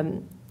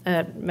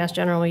 Mass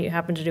General, we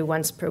happen to do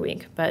once per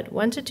week. But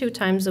 1 to 2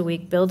 times a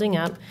week, building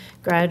up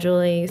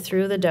gradually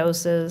through the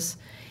doses,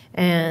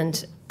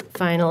 and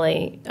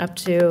finally up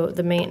to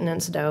the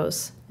maintenance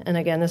dose. And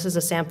again, this is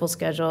a sample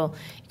schedule.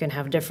 You can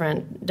have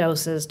different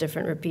doses,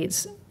 different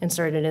repeats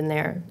inserted in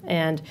there.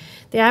 And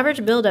the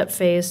average buildup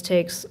phase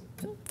takes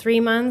 3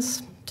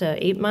 months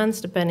to 8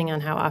 months, depending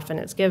on how often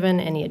it's given,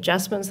 any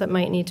adjustments that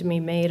might need to be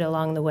made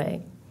along the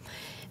way.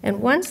 And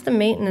once the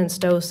maintenance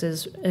dose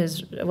is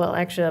well,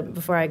 actually,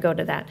 before I go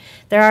to that,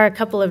 there are a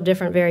couple of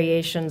different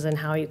variations in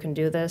how you can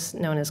do this,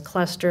 known as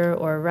cluster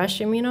or rush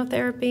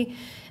immunotherapy.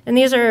 And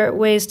these are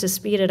ways to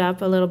speed it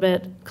up a little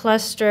bit.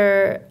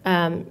 Cluster,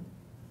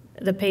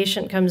 the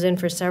patient comes in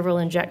for several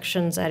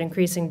injections at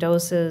increasing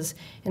doses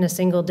in a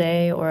single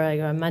day or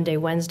a Monday,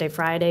 Wednesday,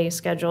 Friday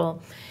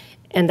schedule.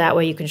 And that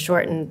way you can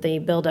shorten the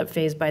buildup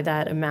phase by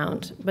that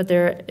amount. But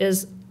there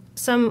is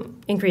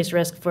some increased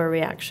risk for a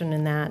reaction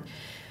in that.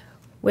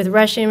 With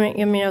rush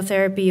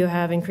immunotherapy, you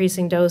have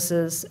increasing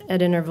doses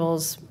at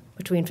intervals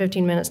between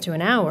 15 minutes to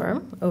an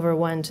hour over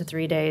 1 to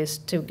 3 days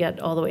to get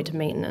all the way to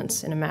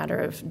maintenance in a matter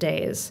of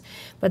days.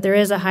 But there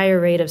is a higher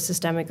rate of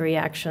systemic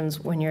reactions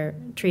when you're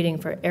treating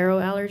for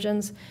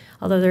aeroallergens,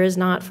 although there is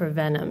not for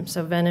venom.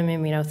 So venom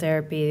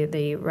immunotherapy,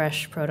 the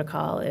rush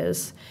protocol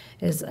is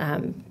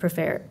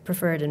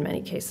preferred in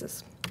many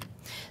cases.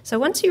 So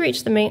once you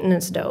reach the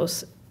maintenance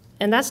dose,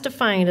 and that's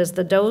defined as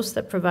the dose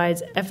that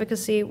provides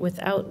efficacy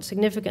without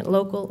significant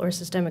local or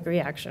systemic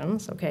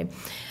reactions, okay?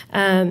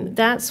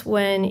 That's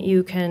when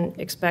you can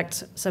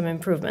expect some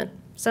improvement.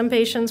 Some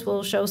patients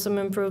will show some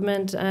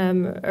improvement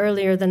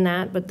earlier than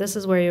that, but this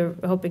is where you're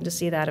hoping to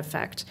see that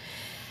effect.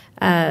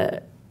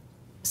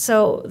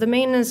 So the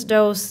maintenance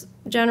dose,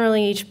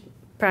 generally each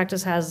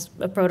practice has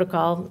a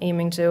protocol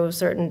aiming to a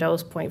certain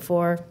dose,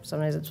 0.4,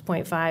 sometimes it's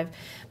 0.5,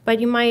 but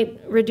you might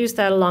reduce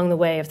that along the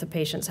way if the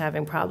patient's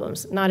having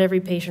problems. Not every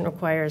patient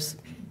requires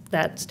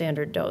that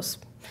standard dose.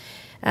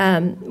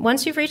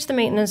 Once you've reached the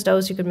maintenance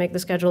dose, you can make the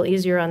schedule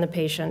easier on the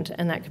patient,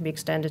 and that can be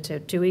extended to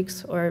 2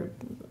 weeks or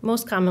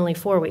most commonly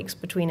 4 weeks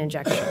between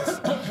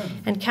injections.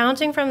 And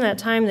counting from that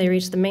time they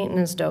reach the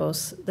maintenance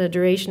dose, the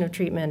duration of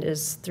treatment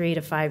is 3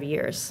 to 5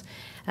 years.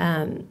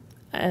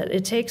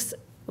 It takes,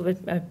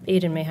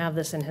 Aidan may have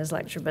this in his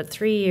lecture, but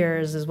 3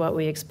 years is what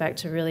we expect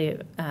to really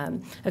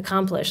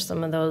accomplish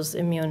some of those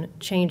immune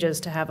changes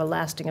to have a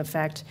lasting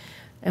effect.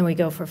 And we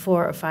go for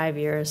 4 or 5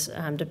 years,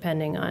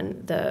 depending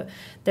on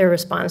their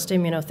response to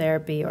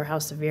immunotherapy or how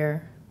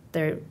severe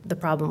the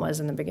problem was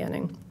in the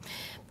beginning.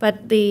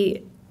 But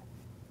the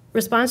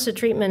response to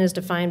treatment is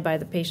defined by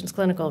the patient's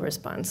clinical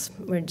response.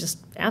 We just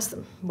ask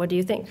them, what do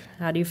you think?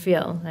 How do you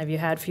feel? Have you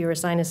had fewer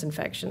sinus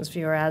infections,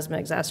 fewer asthma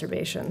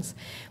exacerbations?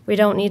 We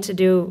don't need to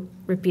do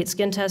repeat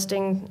skin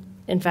testing.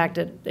 In fact,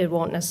 it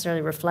won't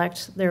necessarily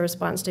reflect their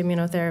response to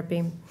immunotherapy.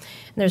 And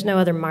there's no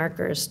other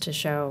markers to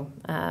show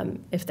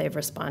if they've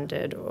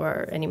responded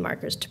or any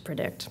markers to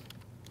predict.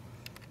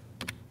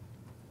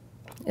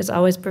 It's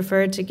always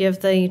preferred to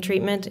give the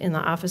treatment in the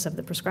office of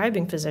the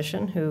prescribing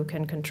physician, who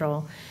can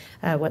control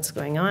what's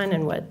going on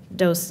and what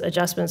dose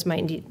adjustments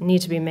might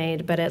need to be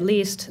made, but at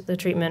least the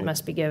treatment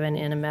must be given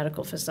in a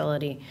medical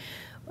facility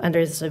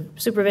under the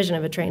supervision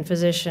of a trained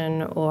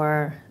physician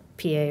or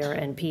PA or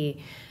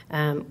NP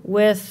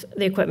with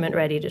the equipment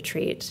ready to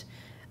treat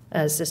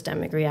a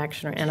systemic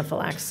reaction or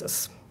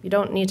anaphylaxis. You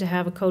don't need to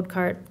have a code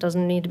cart,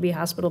 doesn't need to be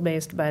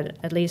hospital-based, but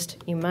at least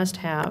you must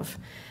have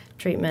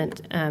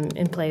treatment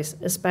in place,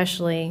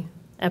 especially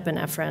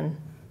epinephrine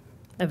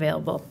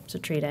available to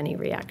treat any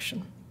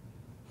reaction.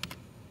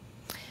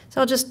 So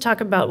I'll just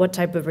talk about what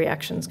type of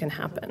reactions can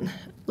happen.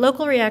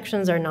 Local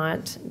reactions are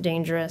not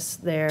dangerous.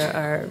 They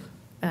are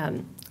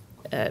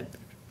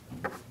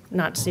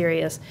not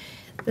serious.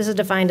 This is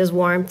defined as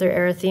warmth or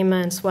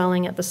erythema and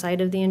swelling at the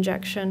site of the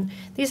injection.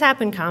 These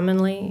happen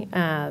commonly.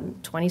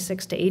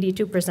 26 to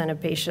 82% of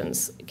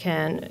patients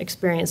can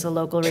experience a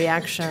local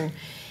reaction.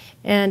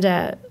 And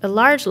a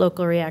large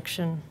local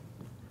reaction,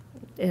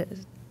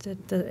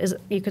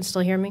 you can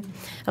still hear me?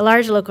 A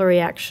large local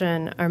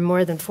reaction are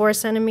more than 4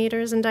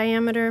 centimeters in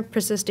diameter,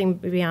 persisting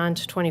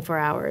beyond 24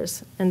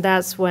 hours. And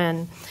that's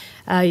when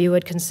you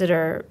would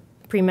consider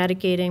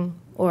pre-medicating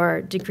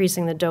or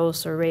decreasing the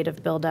dose or rate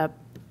of buildup,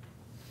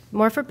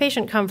 more for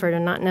patient comfort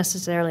and not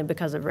necessarily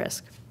because of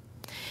risk.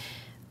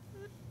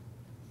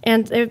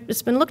 And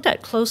it's been looked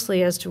at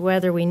closely as to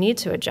whether we need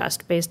to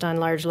adjust based on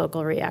large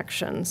local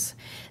reactions.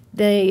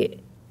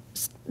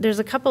 There's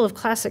a couple of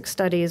classic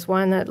studies,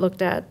 one that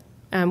looked at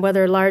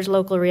whether large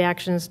local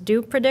reactions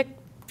do predict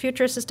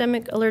future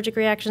systemic allergic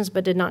reactions,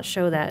 but did not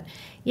show that.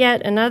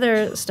 Yet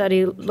another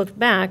study looked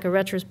back, a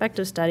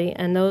retrospective study,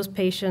 and those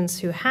patients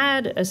who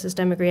had a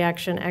systemic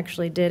reaction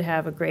actually did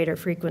have a greater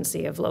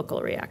frequency of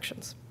local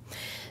reactions.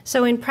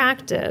 So in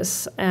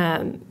practice,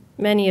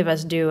 many of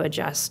us do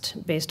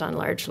adjust based on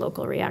large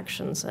local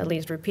reactions, at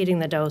least repeating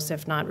the dose,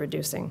 if not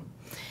reducing.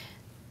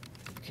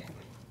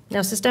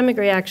 Now, systemic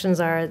reactions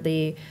are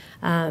the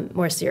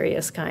more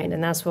serious kind,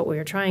 and that's what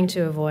we're trying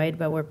to avoid,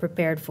 but we're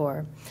prepared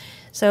for.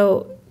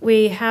 So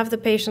we have the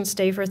patient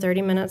stay for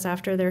 30 minutes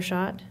after their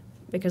shot,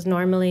 because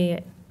normally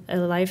a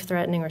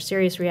life-threatening or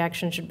serious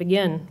reaction should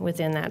begin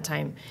within that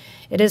time.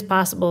 It is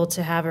possible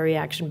to have a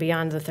reaction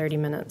beyond the 30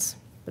 minutes,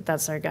 but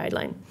that's our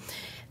guideline.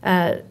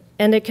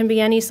 And it can be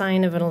any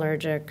sign of an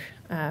allergic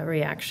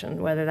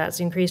reaction, whether that's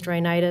increased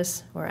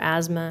rhinitis or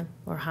asthma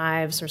or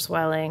hives or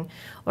swelling,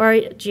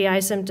 or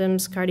GI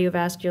symptoms,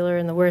 cardiovascular,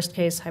 in the worst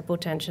case,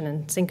 hypotension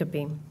and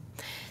syncope.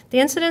 The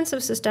incidence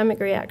of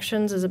systemic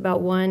reactions is about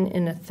 1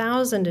 in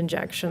 1,000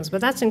 injections, but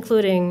that's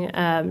including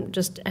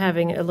just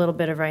having a little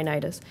bit of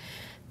rhinitis.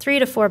 3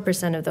 to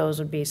 4% of those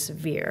would be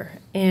severe.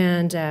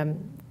 And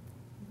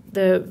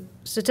the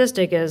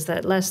statistic is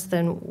that less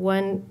than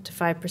 1 to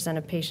 5%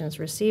 of patients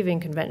receiving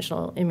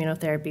conventional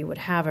immunotherapy would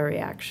have a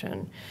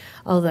reaction,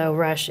 although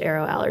rush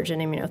Allergen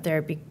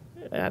immunotherapy,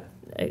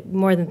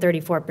 more than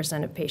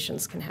 34% of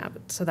patients can have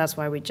it. So that's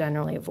why we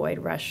generally avoid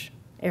rush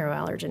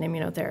Allergen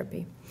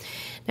immunotherapy.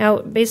 Now,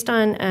 based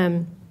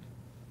on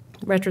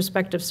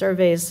retrospective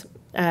surveys,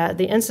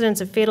 the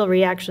incidence of fatal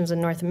reactions in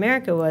North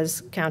America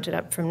was counted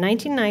up. From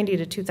 1990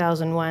 to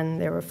 2001,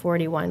 there were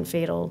 41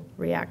 fatal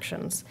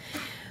reactions,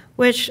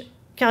 which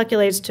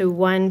calculates to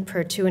 1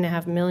 per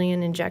 2.5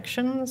 million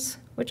injections,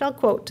 which I'll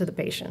quote to the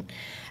patient.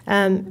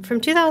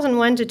 From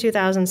 2001 to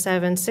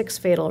 2007, 6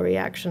 fatal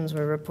reactions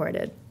were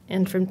reported.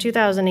 And from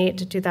 2008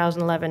 to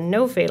 2011,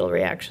 no fatal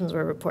reactions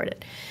were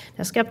reported.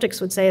 Now, skeptics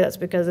would say that's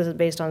because this is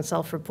based on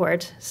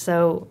self-report,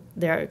 so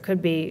there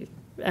could be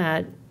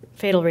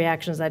fatal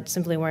reactions that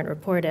simply weren't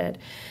reported.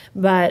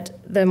 But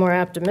the more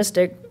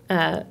optimistic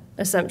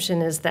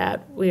assumption is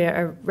that we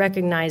are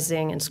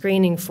recognizing and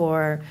screening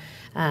for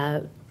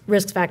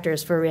risk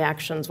factors for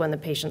reactions when the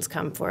patients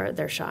come for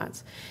their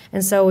shots.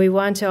 And so we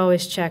want to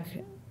always check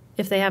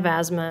if they have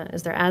asthma.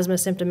 Is their asthma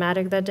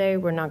symptomatic that day?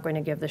 We're not going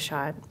to give the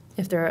shot.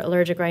 If their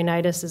allergic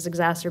rhinitis is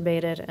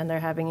exacerbated and they're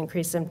having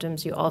increased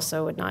symptoms, you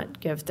also would not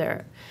give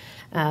their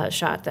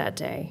shot that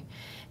day.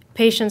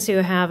 Patients who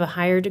have a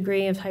higher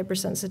degree of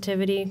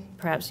hypersensitivity,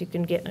 perhaps you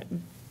can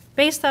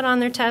base that on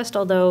their test,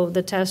 although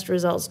the test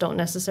results don't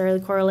necessarily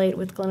correlate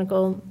with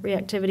clinical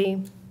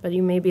reactivity, but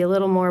you may be a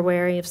little more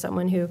wary of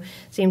someone who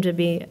seemed to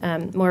be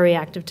more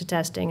reactive to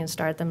testing and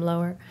start them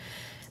lower.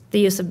 The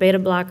use of beta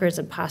blockers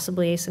and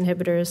possibly ACE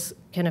inhibitors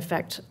can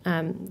affect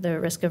the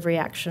risk of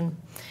reaction.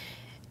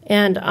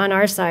 And on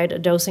our side, a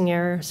dosing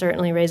error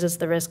certainly raises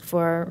the risk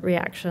for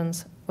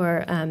reactions,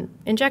 or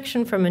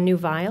injection from a new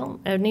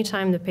vial.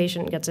 Anytime the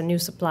patient gets a new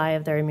supply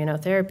of their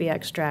immunotherapy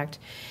extract,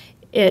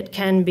 it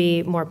can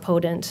be more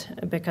potent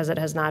because it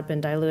has not been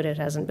diluted,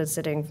 hasn't been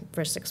sitting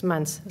for 6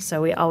 months. So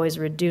we always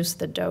reduce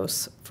the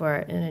dose for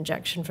an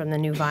injection from the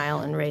new vial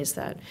and raise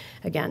that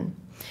again.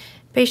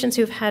 Patients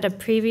who've had a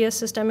previous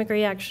systemic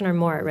reaction are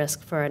more at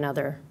risk for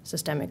another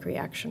systemic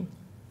reaction.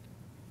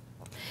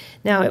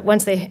 Now,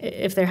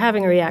 if they're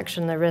having a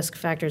reaction, the risk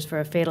factors for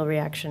a fatal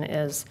reaction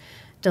is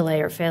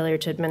delay or failure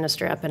to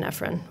administer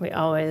epinephrine. We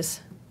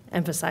always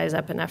emphasize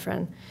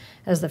epinephrine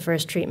as the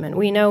first treatment.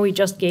 We know we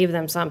just gave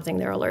them something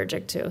they're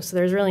allergic to, so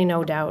there's really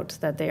no doubt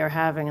that they are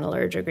having an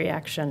allergic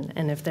reaction,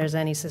 and if there's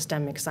any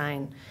systemic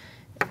sign,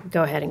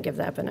 go ahead and give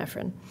the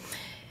epinephrine.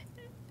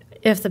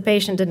 If the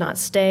patient did not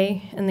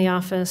stay in the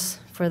office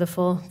for the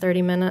full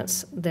 30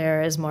 minutes,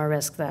 there is more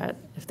risk that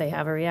if they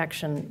have a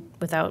reaction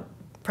without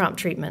prompt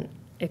treatment,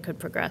 it could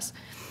progress.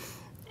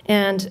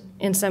 And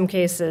in some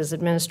cases,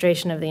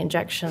 administration of the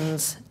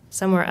injections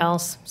somewhere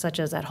else, such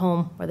as at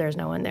home, where there's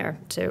no one there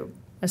to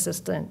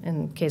assist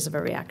in case of a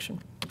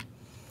reaction.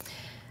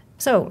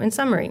 So, in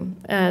summary,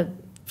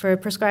 for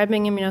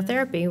prescribing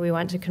immunotherapy, we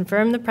want to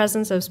confirm the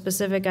presence of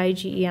specific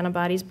IgE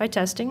antibodies by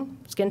testing,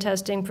 skin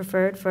testing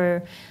preferred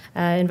for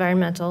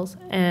environmentals,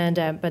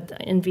 but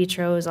in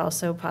vitro is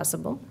also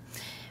possible.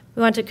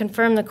 We want to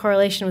confirm the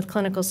correlation with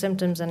clinical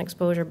symptoms and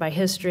exposure by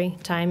history,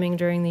 timing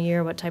during the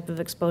year, what type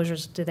of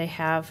exposures do they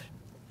have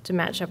to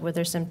match up with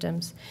their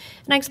symptoms.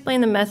 And I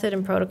explain the method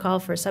and protocol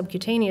for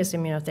subcutaneous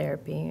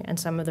immunotherapy and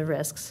some of the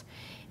risks.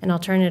 And I'll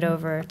turn it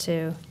over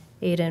to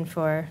Aidan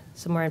for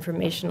some more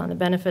information on the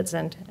benefits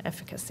and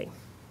efficacy.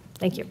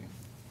 Thank you.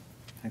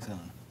 Thanks,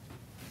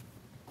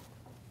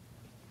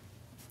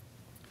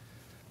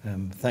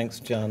 Ellen.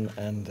 Thanks, John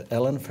and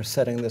Ellen, for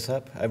setting this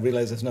up. I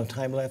realize there's no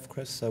time left,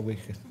 Chris, so we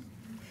could...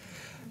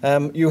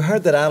 you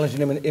heard that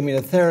allergen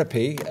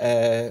immunotherapy,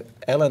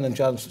 Ellen and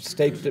John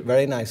stated it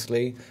very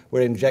nicely.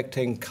 We're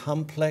injecting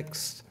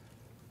complex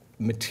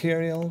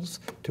materials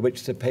to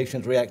which the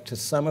patient react to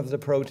some of the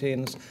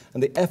proteins,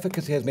 and the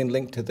efficacy has been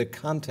linked to the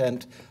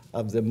content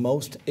of the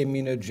most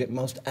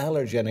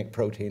allergenic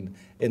protein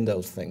in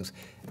those things.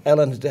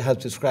 Ellen has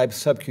described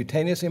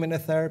subcutaneous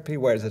immunotherapy,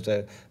 where there's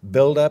a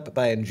build-up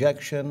by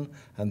injection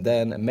and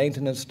then a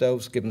maintenance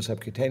dose given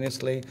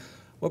subcutaneously.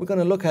 What we're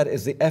going to look at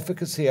is the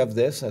efficacy of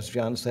this, as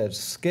John said,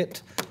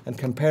 SCIT, and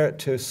compare it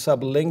to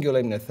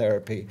sublingual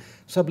immunotherapy.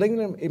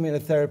 Sublingual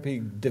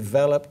immunotherapy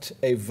developed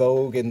a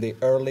vogue in the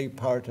early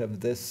part of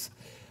this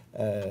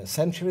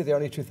century, the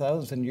early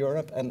 2000s in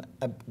Europe, and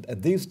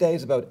these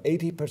days about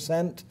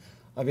 80%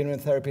 of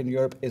immunotherapy in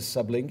Europe is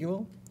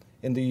sublingual.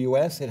 In the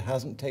US, it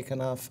hasn't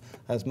taken off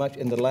as much.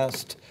 In the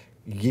last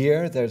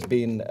year, there's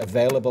been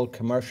available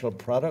commercial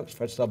products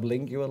for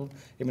sublingual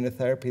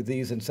immunotherapy.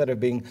 These, instead of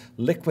being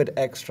liquid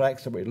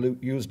extracts that were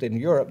used in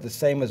Europe, the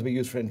same as we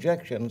use for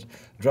injections,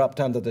 dropped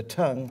under the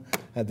tongue.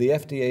 The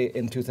FDA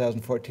in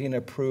 2014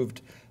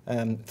 approved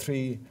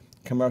 3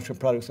 commercial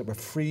products that were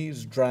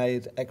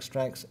freeze-dried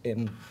extracts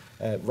in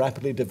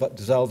rapidly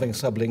dissolving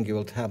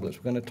sublingual tablets.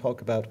 We're going to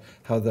talk about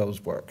how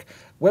those work.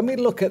 When we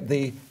look at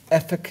the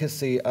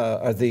efficacy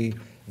or the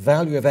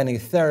value of any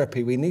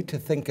therapy, we need to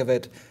think of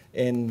it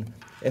in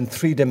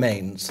 3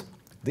 domains.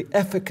 The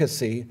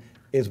efficacy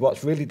is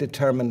what's really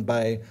determined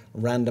by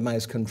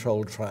randomized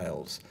controlled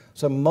trials.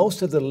 So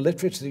most of the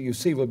literature that you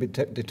see will be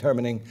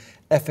determining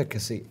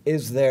efficacy.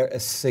 Is there a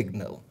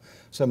signal?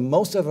 So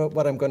most of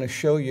what I'm going to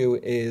show you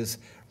is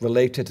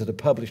related to the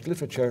published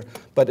literature,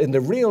 but in the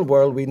real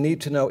world, we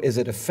need to know, is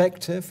it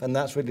effective? And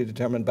that's really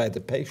determined by the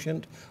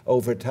patient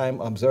over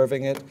time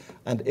observing it.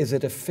 And is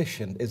it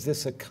efficient? Is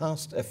this a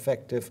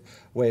cost-effective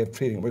way of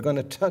treating? We're going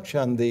to touch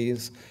on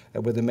these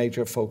with a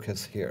major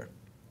focus here.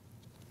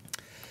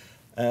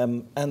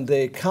 And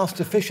the cost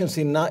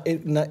efficiency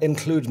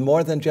includes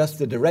more than just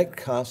the direct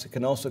costs. It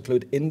can also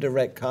include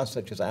indirect costs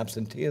such as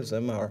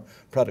absenteeism or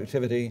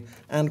productivity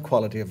and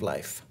quality of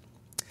life.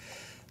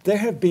 There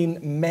have been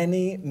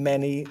many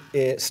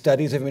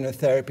studies of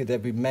immunotherapy. There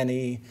have been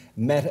many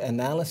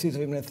meta-analyses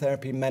of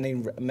immunotherapy,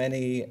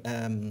 many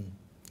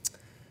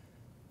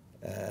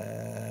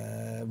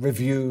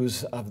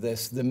reviews of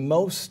this. The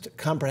most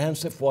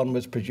comprehensive one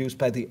was produced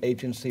by the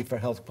Agency for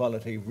Health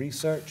Quality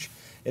Research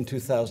in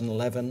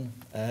 2011,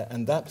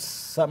 and that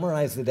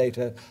summarized the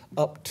data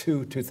up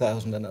to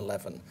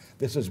 2011.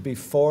 This was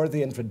before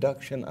the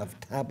introduction of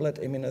tablet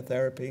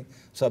immunotherapy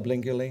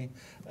sublingually.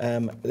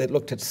 It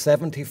looked at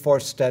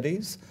 74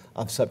 studies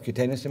of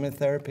subcutaneous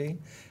immunotherapy,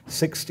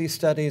 60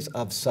 studies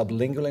of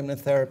sublingual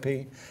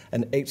immunotherapy,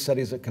 and 8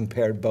 studies that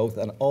compared both,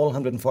 and all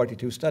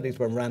 142 studies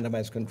were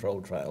randomized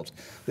controlled trials.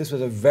 This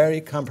was a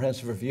very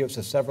comprehensive review. It's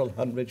a several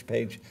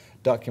hundred-page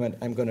document.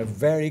 I'm going to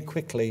very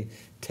quickly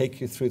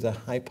take you through the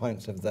high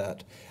points of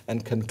that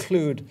and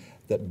conclude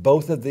that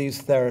both of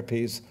these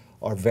therapies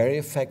are very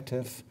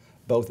effective,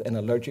 both in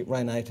allergic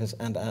rhinitis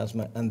and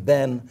asthma, and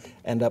then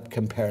end up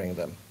comparing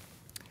them.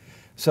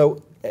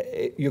 So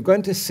you're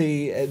going to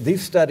see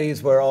these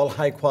studies were all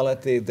high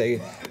quality.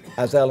 They,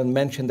 as Ellen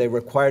mentioned, they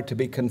required to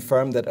be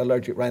confirmed that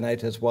allergic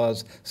rhinitis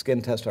was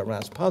skin test or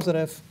RAS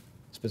positive,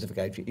 specific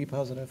IgE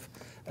positive,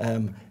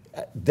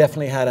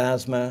 definitely had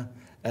asthma.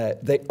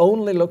 They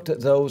only looked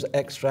at those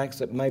extracts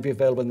that might be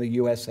available in the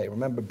USA.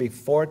 Remember,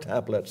 before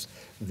tablets,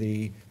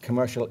 the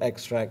commercial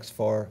extracts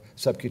for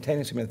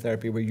subcutaneous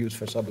immunotherapy were used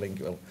for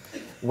sublingual,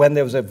 when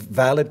there was a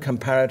valid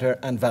comparator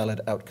and valid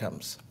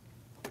outcomes.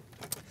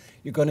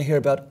 You're going to hear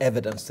about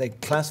evidence. They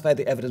classify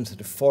the evidence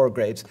into 4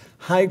 grades.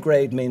 High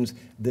grade means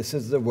this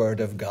is the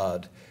word of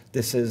God.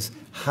 This is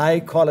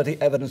high quality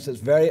evidence that's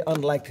very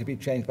unlikely to be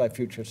changed by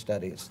future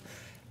studies.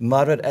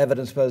 Moderate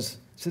evidence was,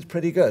 this is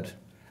pretty good.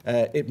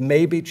 It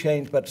may be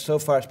changed, but so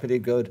far it's pretty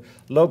good.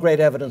 Low-grade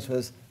evidence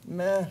was,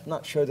 meh,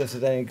 not sure this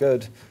is any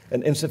good.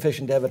 And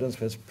insufficient evidence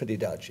was pretty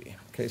dodgy.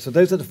 Okay, so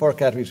those are the 4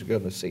 categories we're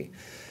going to see.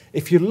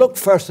 If you look,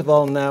 first of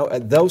all, now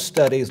at those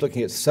studies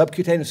looking at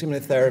subcutaneous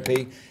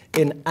immunotherapy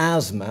in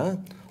asthma,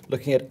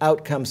 looking at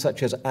outcomes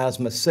such as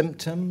asthma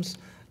symptoms,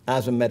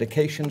 asthma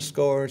medication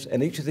scores,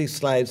 and each of these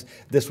slides,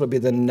 this will be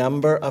the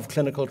number of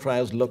clinical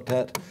trials looked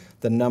at,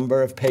 the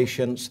number of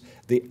patients,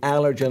 the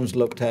allergens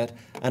looked at,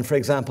 and for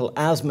example,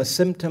 asthma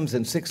symptoms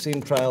in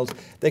 16 trials,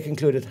 they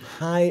concluded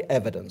high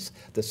evidence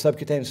that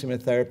subcutaneous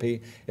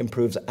immunotherapy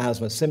improves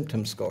asthma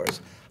symptom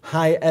scores,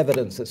 high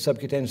evidence that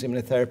subcutaneous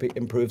immunotherapy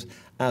improves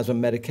asthma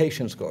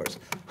medication scores,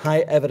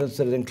 high evidence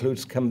that it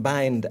includes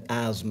combined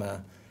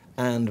asthma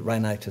and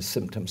rhinitis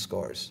symptom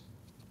scores.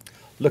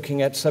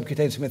 Looking at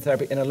subcutaneous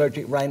immunotherapy in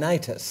allergic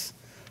rhinitis,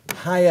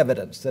 high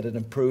evidence that it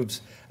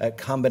improves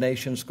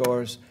combination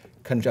scores,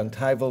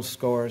 conjunctival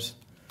scores,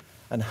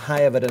 and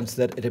high evidence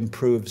that it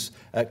improves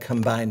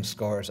combined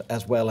scores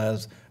as well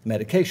as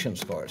medication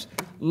scores.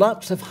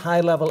 Lots of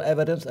high-level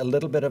evidence, a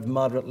little bit of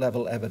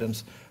moderate-level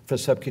evidence for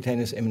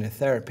subcutaneous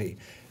immunotherapy.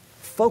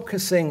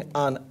 Focusing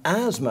on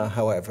asthma,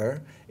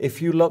 however,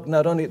 if you look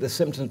not only at the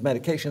symptoms,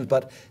 medications,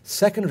 but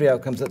secondary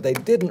outcomes that they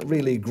didn't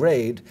really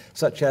grade,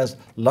 such as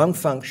lung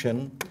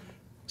function,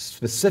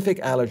 specific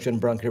allergen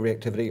bronchial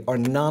reactivity, or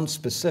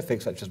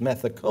non-specific, such as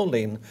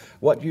methacholine,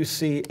 what you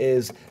see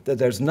is that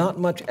there's not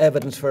much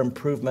evidence for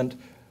improvement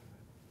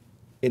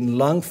in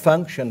lung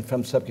function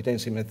from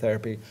subcutaneous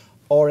immunotherapy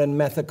or in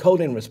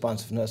methacholine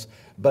responsiveness,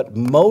 but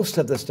most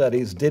of the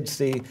studies did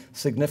see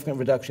significant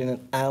reduction in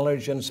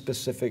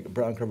allergen-specific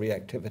bronchial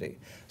reactivity.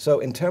 So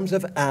in terms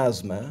of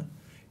asthma,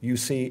 you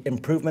see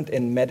improvement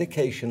in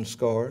medication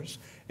scores,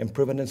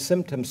 improvement in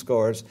symptom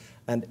scores,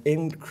 and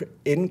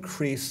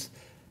increased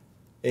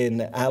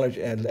in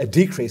a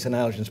decrease in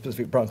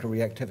allergen-specific bronchial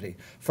reactivity.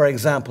 For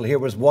example, here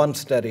was one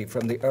study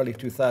from the early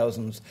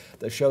 2000s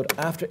that showed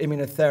after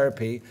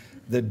immunotherapy,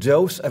 the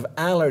dose of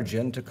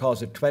allergen to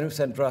cause a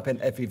 20% drop in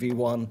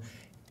FEV1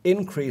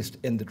 increased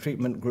in the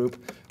treatment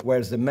group,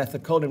 whereas the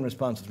methacholine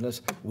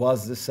responsiveness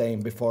was the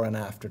same before and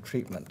after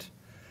treatment.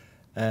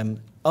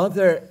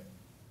 Other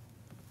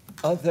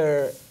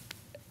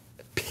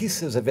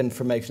pieces of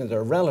information that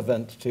are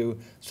relevant to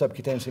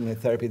subcutaneous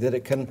immunotherapy, that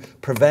it can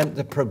prevent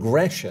the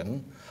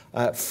progression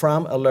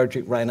from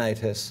allergic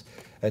rhinitis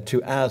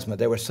to asthma.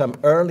 There were some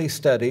early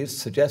studies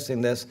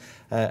suggesting this,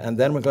 and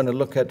then we're going to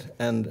look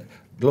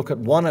at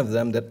one of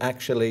them that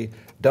actually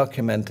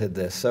documented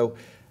this. So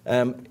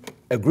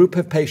a group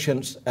of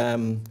patients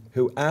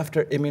who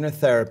after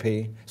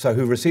immunotherapy,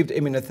 who received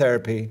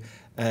immunotherapy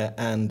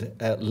and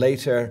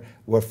later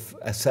were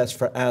assessed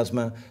for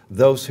asthma.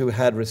 Those who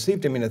had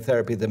received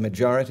immunotherapy, the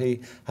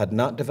majority had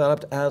not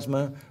developed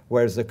asthma,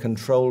 whereas the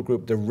control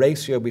group, the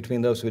ratio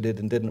between those who did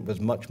and didn't was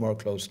much more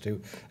close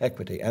to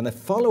equity. And a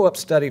follow-up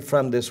study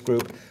from this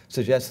group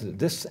suggested that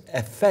this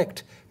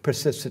effect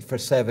persisted for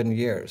 7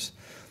 years.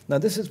 Now,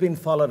 this has been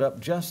followed up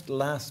just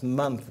last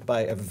month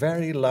by a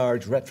very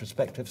large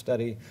retrospective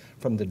study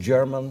from the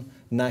German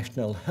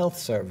National Health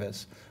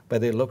Service, where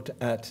they looked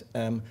at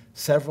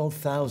several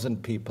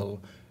thousand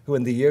people who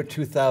in the year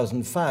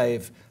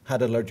 2005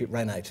 had allergic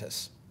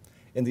rhinitis.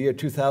 In the year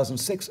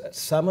 2006,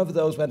 some of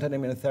those went on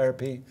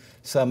immunotherapy,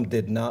 some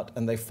did not,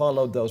 and they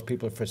followed those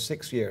people for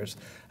 6 years,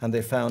 and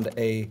they found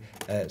a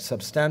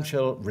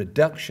substantial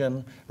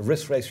reduction, a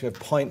risk ratio of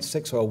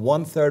 0.6, or a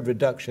 1/3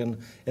 reduction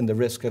in the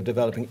risk of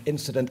developing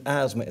incident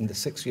asthma in the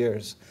 6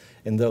 years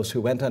in those who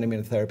went on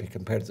immunotherapy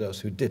compared to those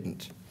who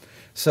didn't.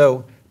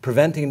 So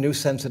preventing new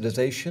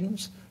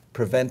sensitizations,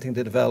 preventing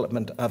the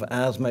development of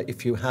asthma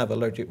if you have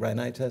allergic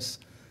rhinitis.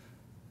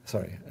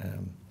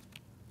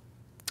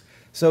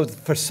 So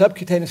for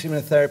subcutaneous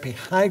immunotherapy,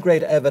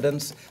 high-grade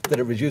evidence that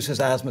it reduces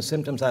asthma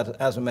symptoms,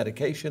 asthma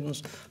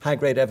medications,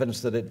 high-grade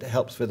evidence that it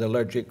helps with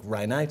allergic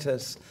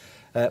rhinitis.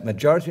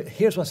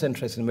 Here's what's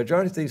interesting. The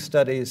majority of these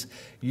studies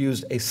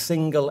used a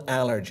single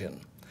allergen.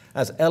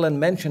 As Ellen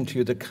mentioned to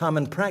you, the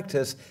common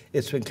practice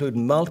is to include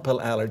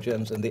multiple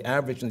allergens, and the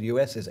average in the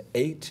US is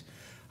 8.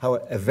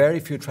 However, very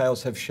few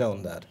trials have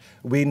shown that.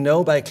 We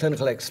know by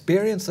clinical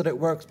experience that it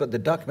works, but the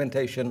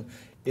documentation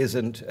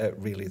isn't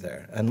really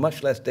there, and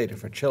much less data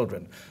for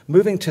children.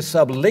 Moving to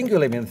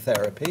sublingual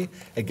immunotherapy,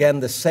 again,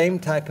 the same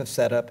type of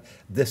setup.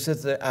 This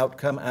is the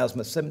outcome,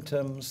 asthma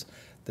symptoms,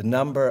 the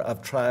number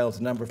of trials,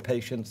 the number of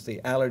patients,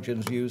 the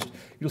allergens used.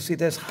 You'll see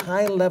there's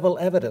high-level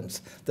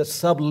evidence that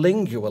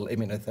sublingual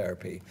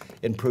immunotherapy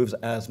improves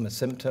asthma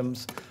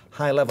symptoms,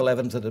 high-level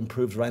evidence that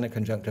improves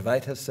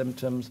rhinoconjunctivitis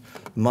symptoms,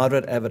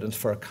 moderate evidence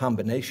for a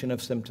combination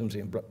of symptoms,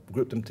 you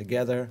group them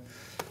together,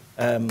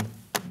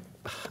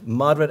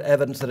 moderate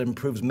evidence that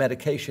improves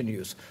medication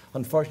use.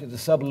 Unfortunately, the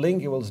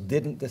sublinguals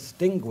didn't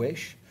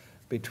distinguish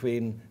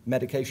between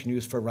medication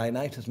use for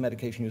rhinitis,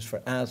 medication use for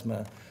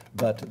asthma,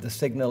 but the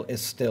signal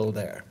is still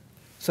there.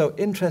 So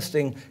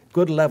interesting,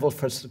 good level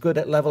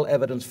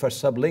evidence for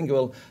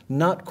sublingual,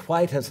 not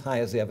quite as high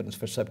as the evidence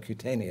for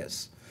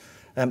subcutaneous.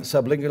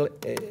 Sublingual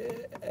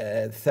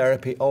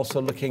therapy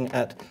also looking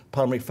at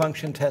pulmonary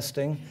function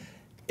testing.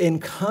 In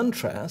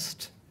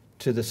contrast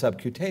to the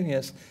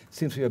subcutaneous,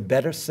 seems to be a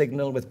better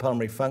signal with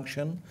pulmonary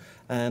function,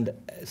 and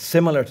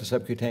similar to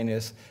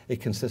subcutaneous, a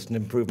consistent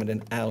improvement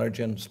in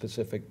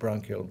allergen-specific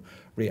bronchial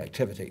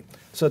reactivity.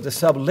 So the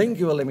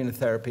sublingual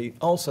immunotherapy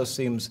also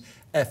seems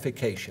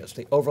efficacious.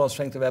 The overall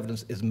strength of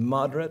evidence is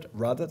moderate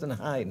rather than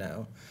high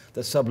now.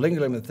 The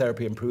sublingual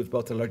immunotherapy improves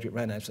both allergic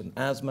rhinitis and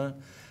asthma.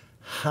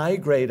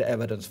 High-grade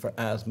evidence for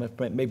asthma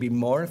may be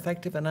more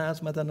effective in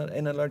asthma than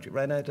in allergic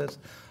rhinitis.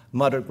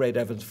 Moderate-grade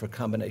evidence for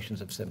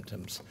combinations of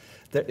symptoms.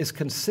 There is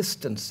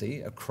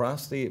consistency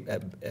across the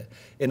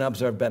in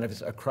observed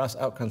benefits across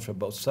outcomes for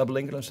both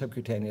sublingual and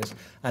subcutaneous,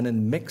 and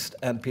in mixed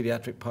and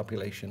pediatric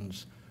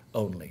populations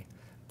only.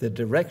 The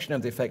direction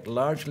of the effect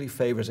largely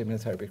favors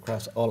immunotherapy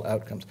across all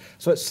outcomes.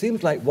 So it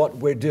seems like what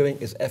we're doing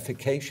is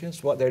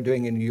efficacious. What they're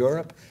doing in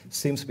Europe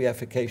seems to be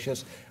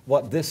efficacious.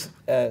 What this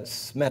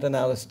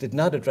meta-analysis did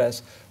not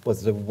address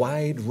was the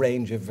wide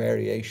range of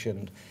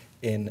variation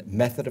in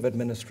method of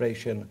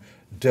administration,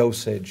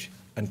 dosage,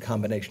 and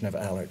combination of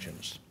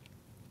allergens.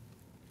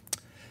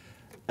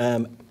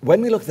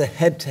 When we look at the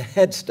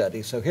head-to-head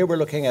study, so here we're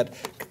looking at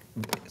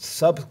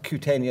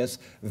subcutaneous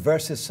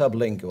versus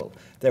sublingual.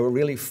 There were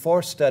really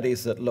 4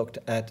 studies that looked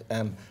at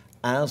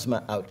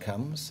asthma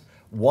outcomes.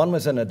 1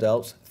 was in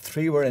adults,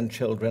 3 were in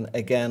children.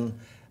 Again,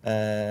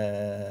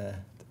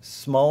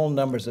 small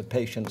numbers of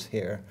patients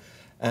here.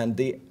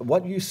 And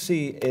what you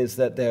see is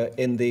that they're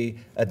in the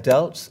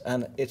adults,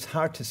 and it's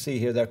hard to see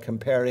here, they're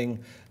comparing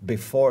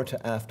before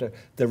to after.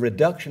 The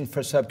reduction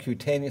for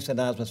subcutaneous and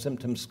asthma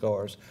symptom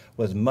scores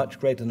was much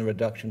greater than the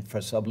reduction for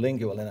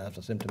sublingual and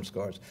asthma symptom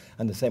scores,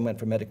 and the same went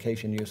for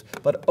medication use.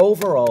 But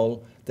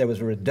overall, there was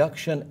a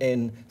reduction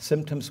in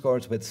symptom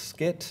scores with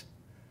SCIT,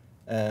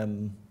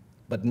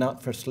 but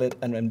not for slit,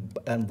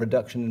 and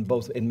reduction in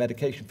both in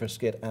medication for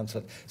SCIT and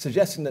slit,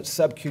 suggesting that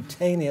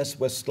subcutaneous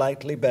was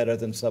slightly better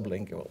than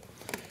sublingual.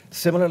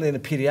 Similarly, in the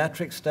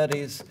pediatric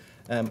studies,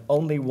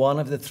 only one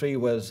of the three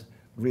was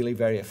really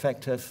very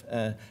effective,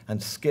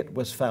 and SCIT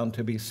was found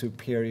to be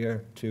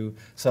superior to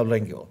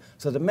sublingual.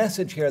 So the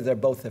message here, they're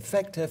both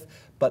effective,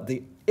 but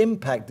the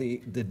impact, the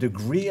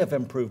degree of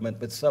improvement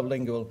with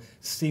sublingual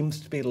seems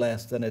to be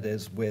less than it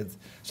is with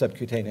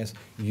subcutaneous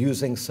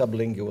using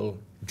sublingual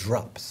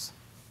drops.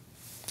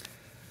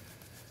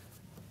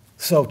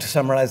 So to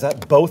summarize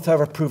that, both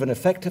have proven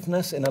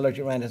effectiveness in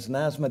allergic rhinitis and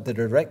asthma. The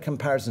direct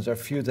comparisons are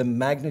few. The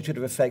magnitude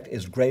of effect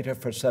is greater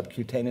for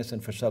subcutaneous than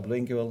for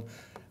sublingual.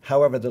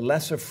 However, the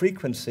lesser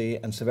frequency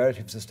and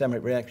severity of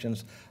systemic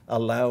reactions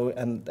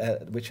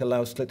which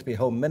allow SLIT to be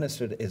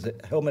home-administered is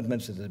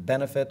a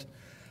benefit.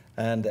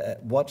 And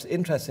what's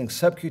interesting,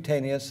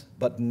 subcutaneous,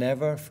 but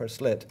never for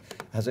SLIT,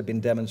 has it been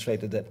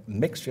demonstrated that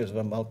mixtures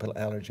of multiple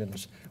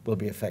allergens will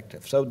be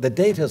effective. So the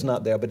data is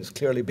not there, but it's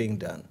clearly being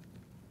done.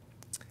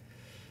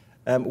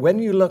 When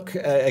you look,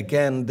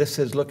 again, this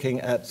is looking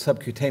at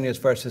subcutaneous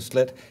versus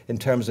SLIT in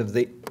terms of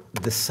the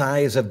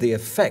size of the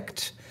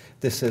effect.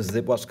 This is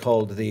what's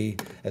called the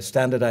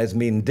standardized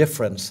mean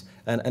difference.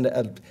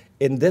 And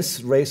in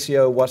this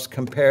ratio, what's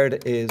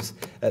compared is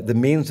the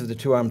means of the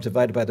two arms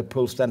divided by the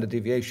pooled standard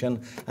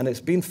deviation. And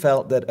it's been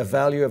felt that a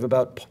value of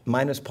about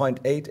minus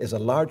 0.8 is a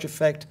large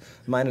effect,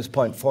 minus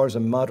 0.4 is a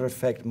moderate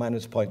effect,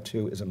 minus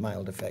 0.2 is a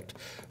mild effect.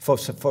 For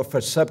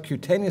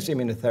subcutaneous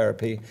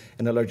immunotherapy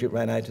in allergic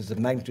rhinitis, the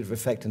magnitude of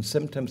effect in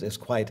symptoms is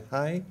quite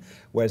high,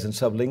 whereas in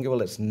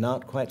sublingual it's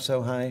not quite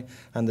so high,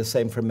 and the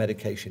same for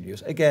medication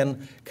use.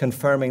 Again,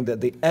 confirming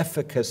that the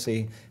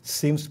efficacy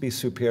seems to be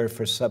superior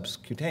for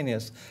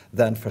subcutaneous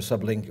than for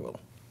sublingual.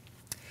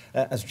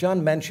 As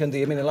John mentioned,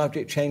 the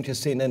immunologic changes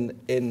seen in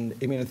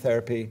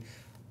immunotherapy,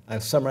 I'll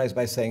summarize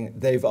by saying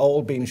they've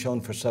all been shown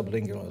for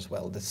sublingual as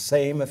well. The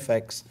same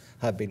effects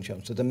have been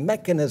shown. So the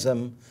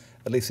mechanism,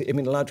 at least the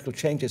immunological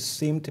changes,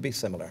 seem to be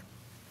similar.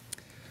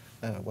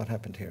 What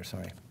happened here?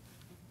 Sorry.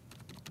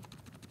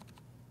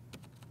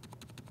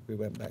 We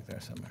went back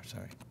there somewhere,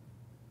 sorry.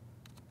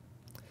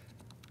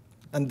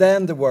 And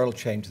then the world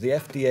changed. The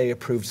FDA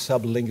approved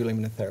sublingual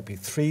immunotherapy,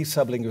 3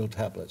 sublingual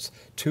tablets,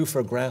 2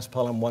 for grass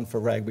pollen, 1 for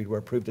ragweed, were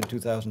approved in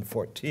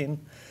 2014.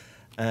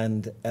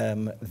 And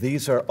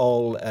these are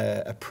all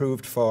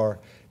approved for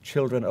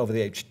children over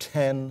the age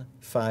 10,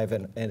 5,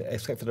 and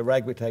except for the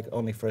ragweed type,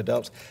 only for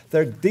adults.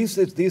 These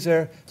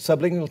are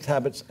sublingual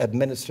tablets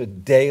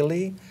administered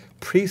daily,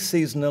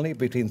 pre-seasonally,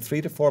 between 3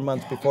 to 4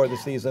 months before the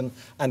season,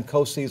 and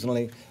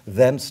co-seasonally,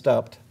 then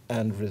stopped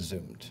and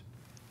resumed.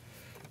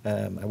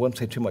 I won't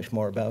say too much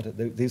more about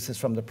it. This is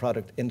from the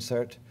product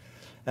insert.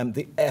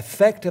 The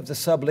effect of the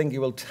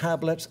sublingual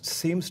tablets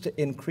seems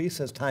to increase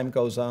as time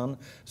goes on.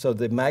 So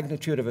the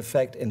magnitude of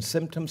effect in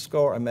symptom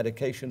score or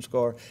medication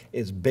score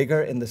is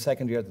bigger in the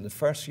second year than the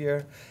first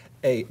year.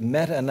 A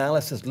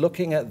meta-analysis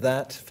looking at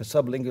that for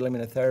sublingual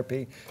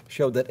immunotherapy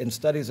showed that in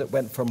studies that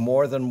went for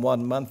more than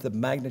 1 month, the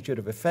magnitude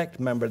of effect,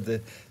 remember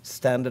the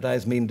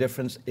standardized mean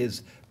difference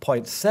is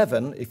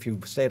 0.7 if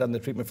you stayed on the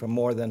treatment for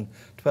more than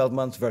 12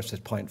 months versus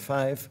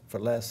 0.5 for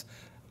less,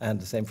 and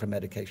the same for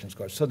medication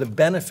scores. So the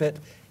benefit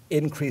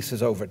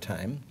increases over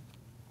time.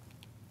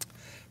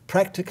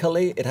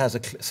 Practically,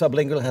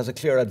 sublingual has a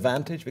clear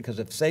advantage because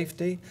of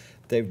safety.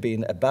 There have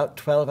been about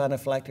 12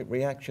 anaphylactic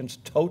reactions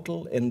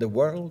total in the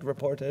world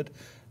reported,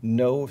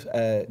 no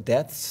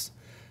deaths.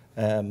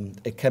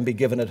 It can be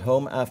given at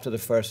home after the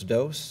first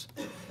dose.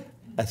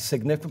 A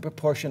significant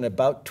proportion,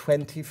 about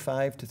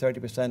 25 to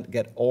 30%,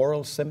 get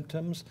oral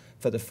symptoms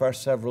for the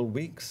first several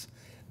weeks.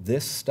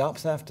 This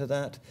stops after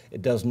that.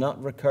 It does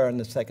not recur in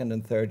the second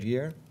and third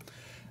year.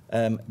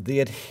 The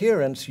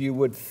adherence you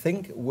would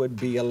think would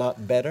be a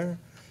lot better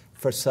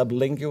for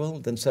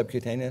sublingual than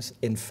subcutaneous.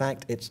 In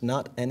fact, it's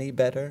not any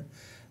better.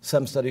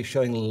 Some studies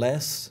showing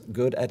less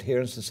good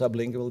adherence to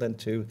sublingual than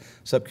to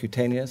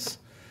subcutaneous.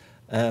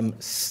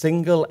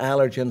 Single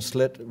allergen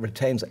SLIT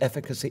retains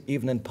efficacy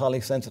even in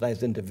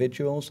polysensitized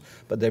individuals,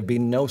 but there have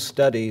been no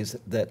studies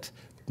that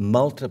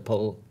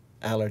multiple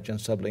allergen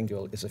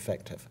sublingual is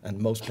effective, and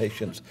most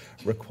patients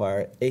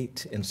require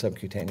 8 in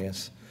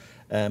subcutaneous.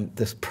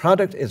 This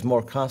product is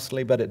more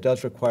costly, but it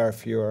does require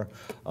fewer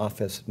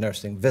office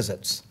nursing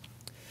visits.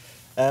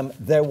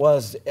 There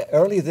was,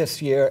 early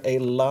this year, a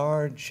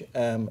large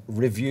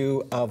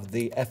review of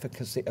the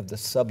efficacy of the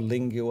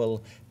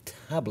sublingual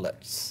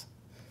tablets.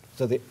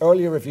 So the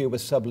earlier review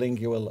was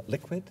sublingual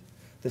liquid.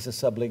 This is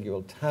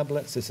sublingual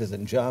tablets. This is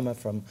in JAMA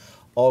from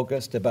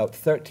August, about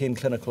 13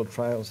 clinical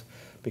trials.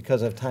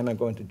 Because of time, I'm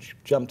going to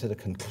jump to the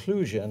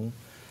conclusion.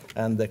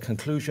 And the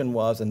conclusion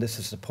was, and this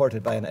is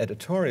supported by an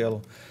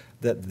editorial,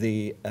 that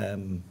the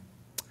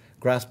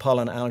grass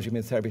pollen allergy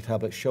immunotherapy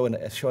tablets show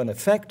an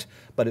effect,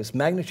 but its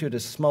magnitude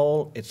is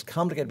small. It's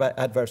complicated by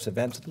adverse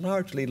events,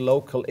 largely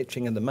local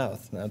itching in the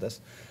mouth. Now, this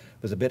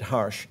was a bit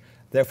harsh.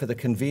 Therefore, the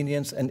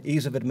convenience and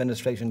ease of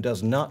administration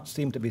does not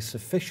seem to be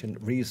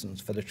sufficient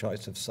reasons for the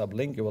choice of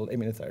sublingual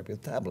immunotherapy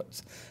with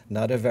tablets.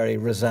 Not a very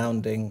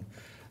resounding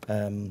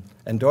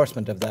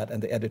endorsement of that,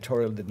 and the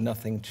editorial did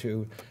nothing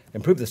to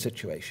improve the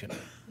situation.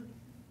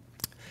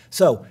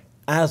 So,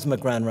 asthma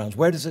grand rounds,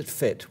 where does it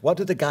fit? What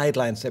do the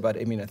guidelines say about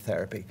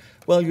immunotherapy?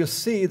 Well, you'll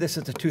see this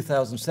is the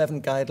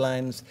 2007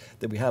 guidelines,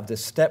 that we have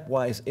this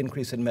stepwise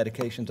increase in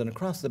medications, and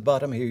across the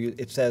bottom here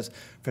it says,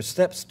 for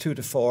steps 2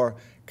 to 4,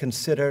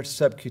 consider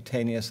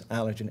subcutaneous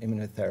allergen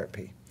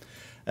immunotherapy.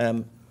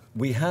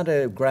 We had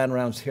a grand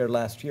rounds here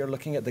last year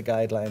looking at the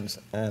guidelines,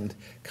 and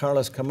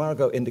Carlos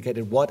Camargo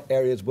indicated what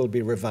areas will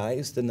be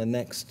revised in the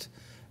next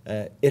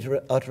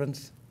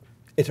iteration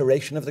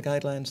of the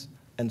guidelines,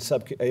 and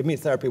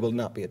immunotherapy will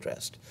not be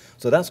addressed.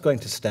 So that's going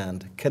to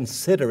stand.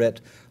 Consider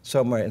it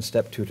somewhere in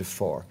step 2 to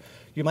 4.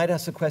 You might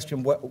ask the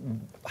question,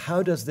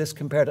 how does this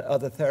compare to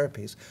other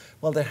therapies?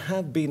 Well, there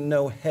have been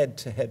no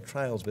head-to-head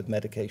trials with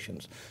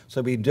medications,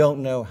 so we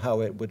don't know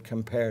how it would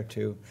compare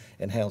to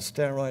inhaled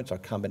steroids or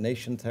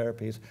combination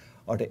therapies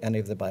or to any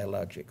of the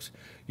biologics.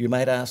 You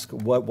might ask,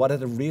 what are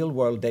the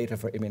real-world data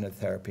for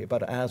immunotherapy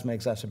about asthma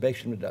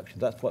exacerbation reduction?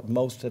 That's what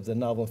most of the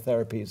novel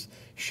therapies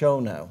show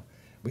now.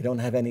 We don't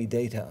have any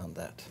data on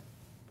that.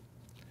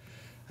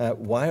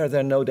 Why are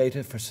there no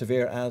data for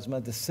severe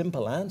asthma? The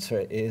simple answer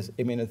is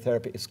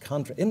immunotherapy is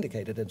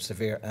contraindicated in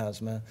severe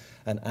asthma,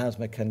 and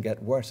asthma can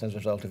get worse as a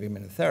result of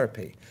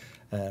immunotherapy.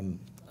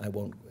 I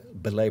won't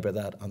belabor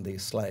that on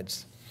these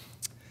slides.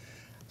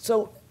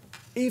 So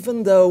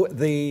even though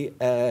the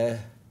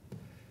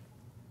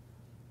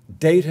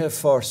data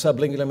for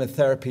sublingual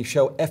immunotherapy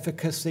show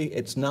efficacy,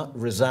 it's not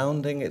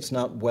resounding, it's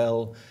not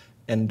well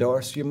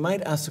endorsed, you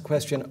might ask the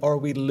question, are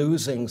we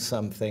losing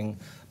something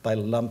by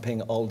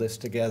lumping all this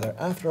together?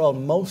 After all,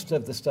 most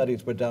of the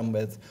studies were done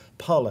with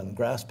pollen,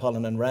 grass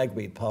pollen and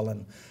ragweed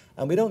pollen,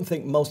 and we don't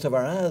think most of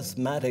our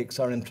asthmatics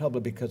are in trouble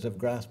because of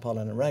grass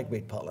pollen and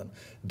ragweed pollen.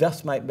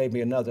 Dust mite may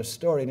be another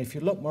story, and if you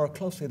look more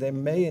closely, there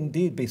may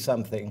indeed be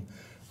something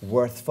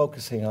worth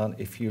focusing on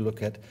if you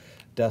look at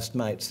dust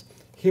mites.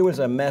 Here was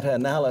a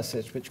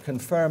meta-analysis which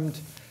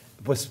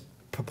was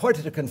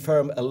purported to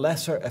confirm a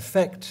lesser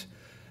effect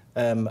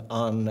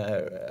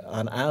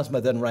on asthma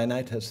than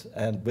rhinitis,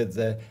 and with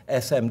the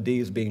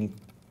SMDs being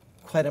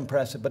quite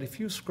impressive. But if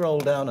you scroll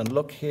down and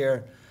look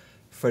here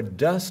for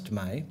dust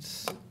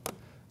mites,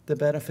 the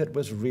benefit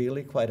was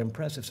really quite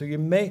impressive. So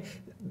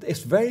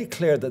it's very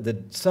clear that the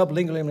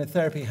sublingual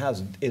immunotherapy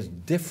is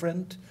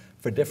different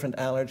for different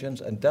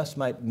allergens, and dust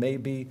mite may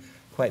be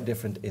quite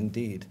different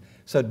indeed.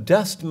 So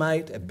dust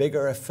mite, a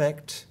bigger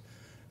effect.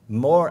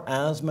 More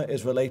asthma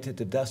is related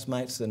to dust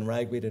mites than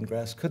ragweed and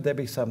grass. Could there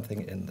be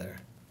something in there?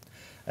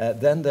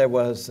 Then there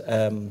was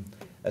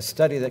a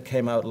study that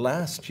came out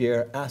last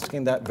year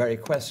asking that very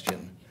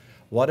question.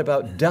 What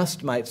about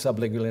dust mite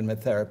sublingual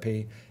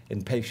immunotherapy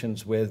in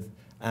patients with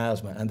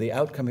asthma? And the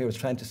outcome here was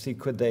trying to see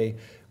could they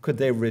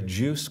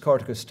reduce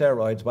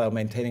corticosteroids while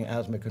maintaining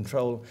asthma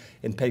control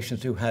in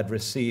patients who had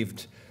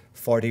received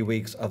 40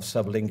 weeks of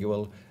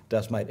sublingual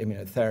dust mite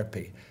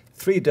immunotherapy.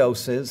 3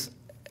 doses.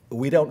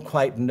 We don't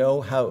quite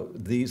know how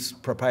these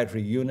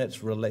proprietary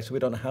units relate, so we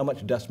don't know how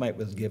much dust mite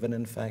was given,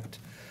 in fact.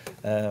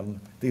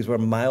 These were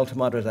mild to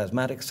moderate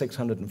asthmatics,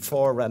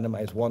 604,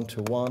 randomized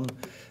 1-to-1.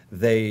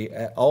 They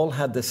all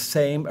had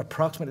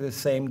approximately the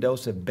same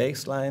dose of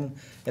baseline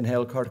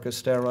inhaled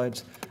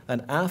corticosteroids.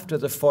 And after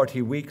the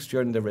 40 weeks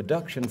during the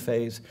reduction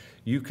phase,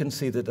 you can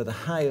see that at the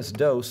highest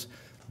dose,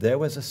 there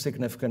was a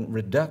significant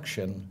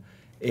reduction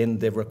in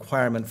the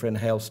requirement for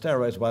inhaled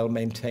steroids while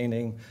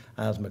maintaining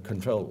asthma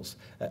controls.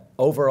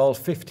 Overall,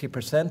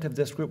 50% of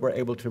this group were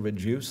able to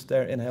reduce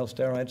their inhaled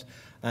steroids,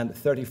 and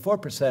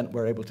 34%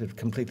 were able to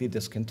completely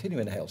discontinue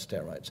inhaled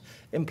steroids,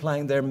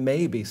 implying there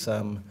may be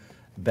some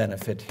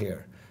benefit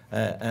here.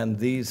 And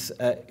these,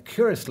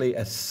 curiously,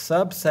 a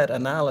subset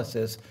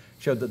analysis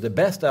showed that the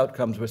best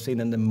outcomes were seen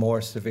in the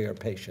more severe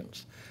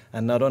patients.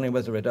 And not only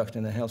was there a reduction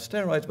in inhaled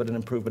steroids, but an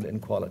improvement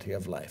in quality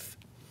of life.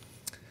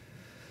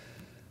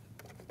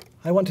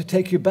 I want to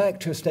take you back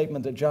to a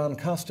statement that John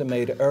Costa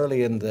made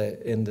early in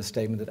the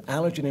statement, that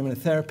allergen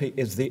immunotherapy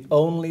is the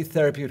only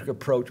therapeutic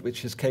approach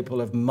which is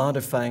capable of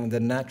modifying the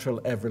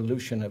natural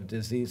evolution of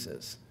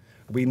diseases.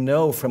 We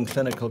know from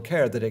clinical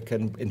care that it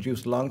can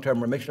induce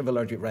long-term remission of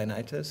allergic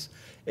rhinitis,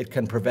 it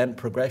can prevent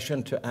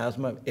progression to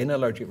asthma in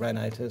allergic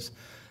rhinitis,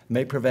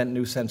 may prevent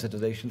new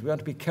sensitizations. We want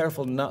to be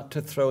careful not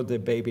to throw the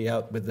baby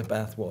out with the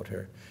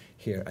bathwater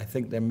here. I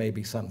think there may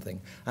be something.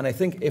 And I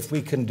think if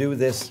we can do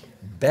this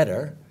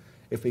better,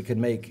 if we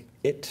can make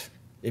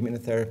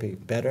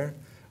immunotherapy better,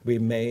 we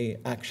may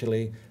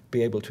actually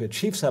be able to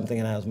achieve something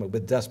in asthma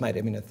with dust mite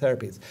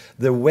immunotherapies.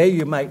 The way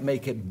you might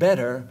make it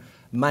better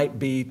might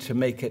be to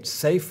make it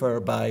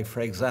safer by,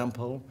 for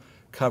example,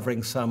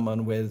 covering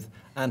someone with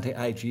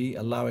anti-IgE,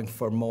 allowing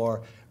for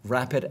more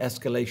rapid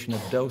escalation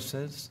of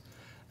doses.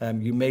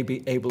 You may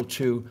be able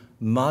to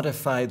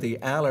modify the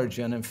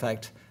allergen. In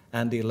fact,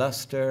 Andy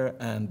Luster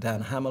and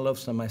Dan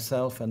Hamilofs and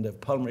myself and the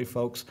pulmonary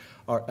folks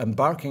are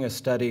embarking a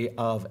study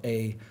of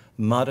a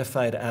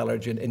modified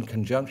allergen in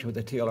conjunction with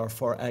the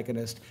TLR4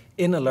 agonist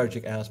in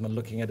allergic asthma,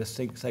 looking at a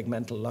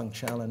segmental lung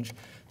challenge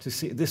to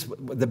see this.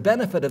 The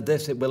benefit of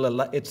this,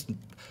 it's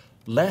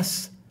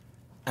less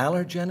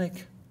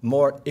allergenic,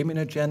 more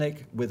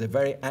immunogenic, with a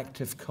very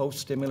active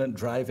co-stimulant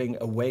driving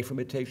away from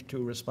a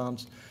Th2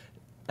 response.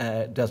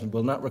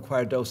 Will not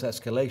require dose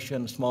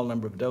escalation, small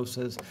number of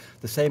doses.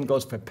 The same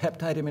goes for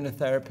peptide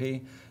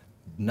immunotherapy,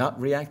 not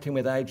reacting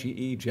with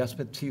IgE, just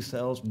with T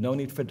cells, no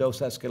need for dose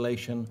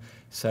escalation,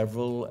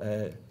 several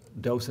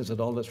doses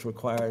at all that's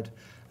required,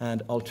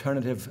 and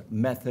alternative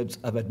methods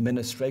of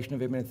administration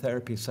of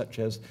immunotherapy, such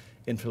as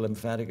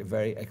intralymphatic, a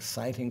very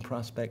exciting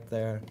prospect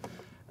there,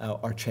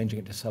 or changing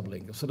it to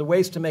sublingual. So the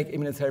ways to make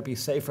immunotherapy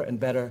safer and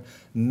better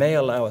may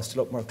allow us to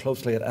look more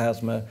closely at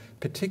asthma,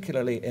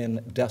 particularly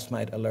in dust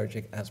mite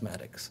allergic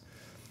asthmatics.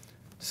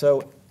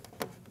 So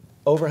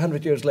over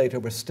 100 years later,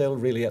 we're still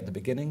really at the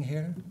beginning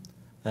here,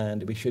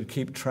 and we should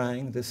keep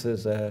trying. This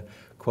is a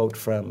quote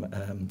from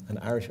an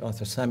Irish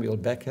author, Samuel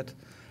Beckett.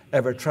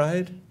 Ever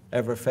tried?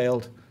 Ever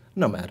failed?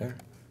 No matter.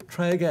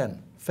 Try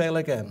again, fail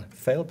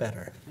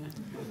better.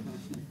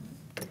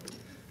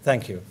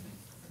 Thank you.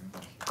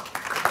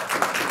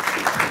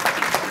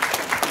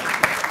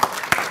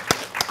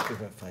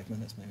 About 5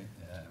 minutes, maybe.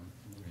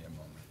 Maybe a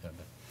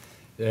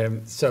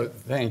moment. So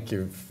thank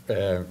you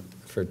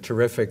for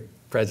terrific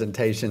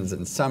presentations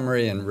and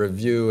summary and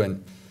review,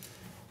 and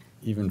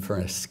even for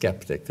a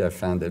skeptic, I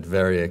found it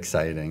very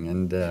exciting.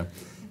 And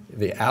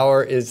the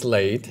hour is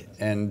late,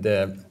 and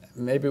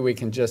maybe we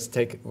can just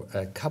take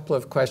a couple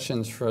of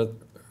questions for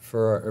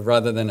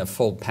rather than a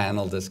full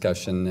panel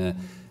discussion,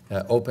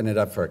 open it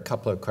up for a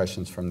couple of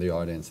questions from the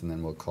audience, and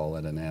then we'll call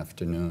it an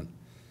afternoon.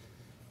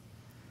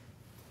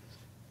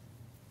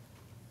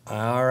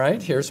 All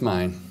right, here's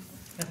mine.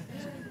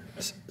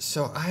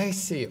 So I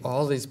see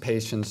all these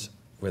patients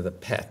with a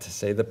pet,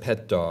 say the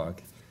pet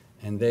dog,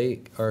 and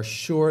they are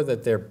sure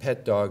that their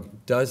pet dog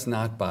does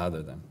not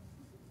bother them.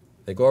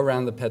 They go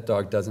around, the pet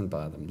dog doesn't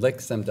bother them,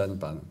 licks them, doesn't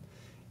bother them.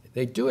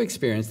 They do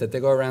experience that they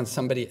go around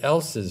somebody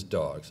else's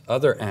dogs,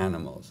 other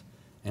animals,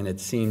 and it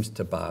seems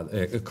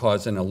to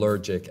cause an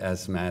allergic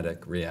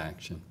asthmatic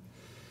reaction.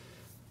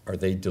 Are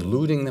they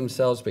deluding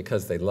themselves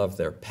because they love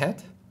their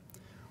pet?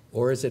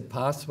 Or is it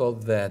possible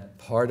that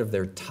part of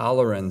their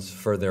tolerance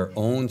for their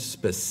own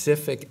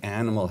specific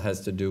animal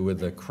has to do with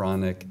the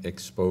chronic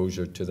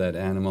exposure to that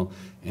animal?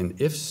 And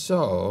if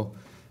so,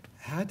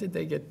 how did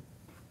they get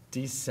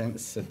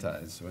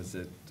desensitized? Was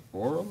it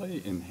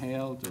orally,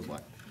 inhaled, or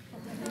what?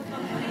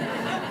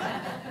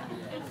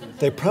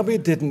 They probably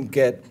didn't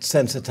get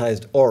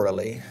sensitized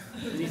orally.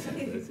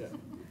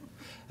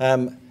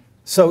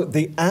 So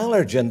the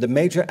allergen, the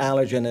major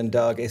allergen in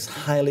dog, is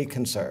highly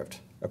conserved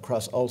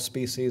across all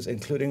species,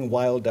 including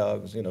wild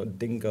dogs, you know,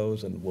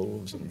 dingoes and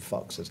wolves and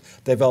foxes.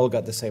 They've all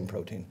got the same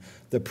protein.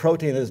 The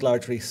protein is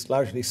largely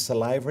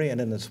salivary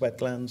and in the sweat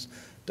glands.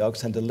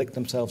 Dogs tend to lick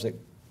themselves. It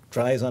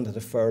dries onto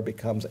the fur,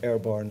 becomes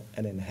airborne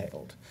and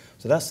inhaled.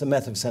 So that's the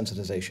method of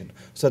sensitization.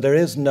 So there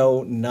is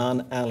no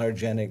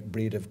non-allergenic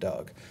breed of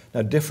dog.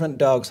 Now, different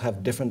dogs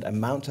have different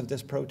amounts of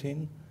this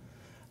protein,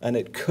 and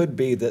it could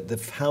be that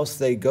the house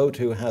they go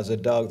to has a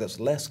dog that's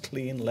less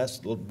clean, less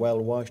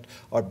well-washed,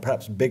 or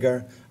perhaps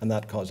bigger, and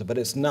that causes it. But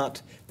it's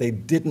not, they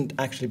didn't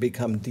actually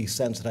become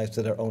desensitized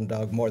to their own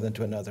dog more than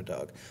to another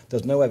dog.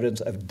 There's no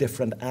evidence of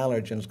different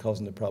allergens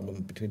causing the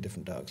problem between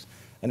different dogs.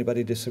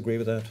 Anybody disagree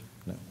with that?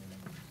 No.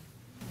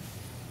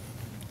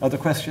 Other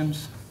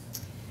questions?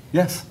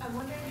 Yes? I'm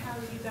wondering how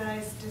you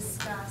guys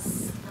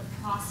discuss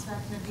the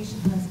prospect of a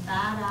patient who has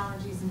bad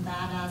allergies and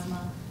bad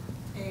asthma,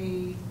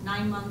 a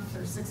 9-month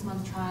or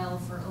 6-month trial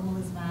for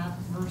omalizumab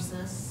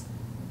versus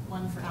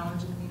one for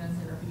allergen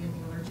immunotherapy in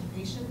the allergic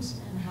patient,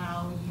 and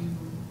how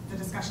the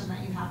discussion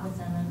that you have with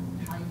them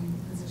and how you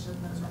position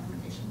those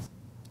recommendations.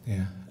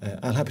 Yeah,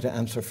 I'm happy to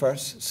answer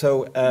first.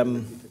 So,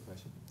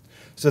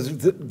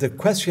 the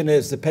question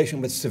is the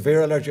patient with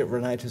severe allergic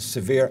rhinitis,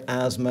 severe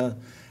asthma,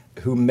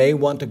 who may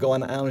want to go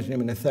on allergen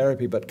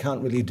immunotherapy but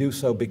can't really do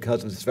so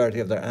because of the severity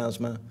of their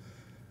asthma.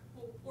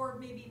 Or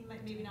maybe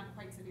not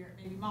quite severe,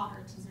 maybe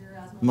moderate to severe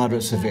asthma.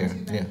 Moderate severe,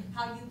 yeah.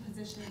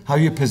 How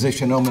you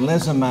position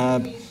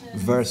omalizumab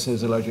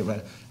versus allergic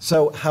rhinitis.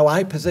 So how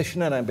I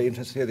position it, and I'd be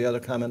interested to hear the other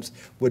comments,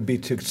 would be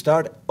to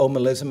start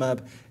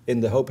omalizumab in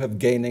the hope of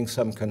gaining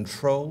some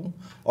control,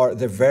 or at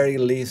the very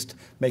least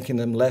making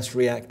them less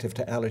reactive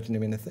to allergen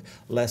immunotherapy,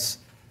 less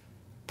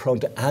prone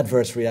to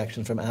adverse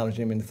reactions from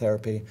allergen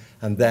immunotherapy,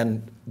 and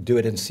then do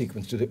it in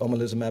sequence. Do the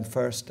omalizumab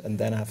first, and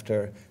then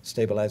after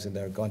stabilizing,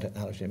 they're going to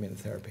allergen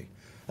immunotherapy.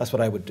 That's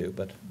what I would do,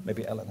 but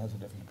maybe Ellen has a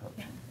different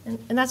approach.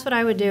 And that's what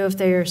I would do if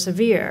they're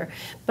severe.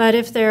 But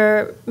if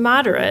they're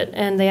moderate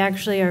and they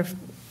actually are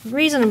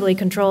reasonably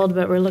controlled,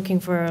 but we're looking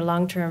for a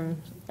long-term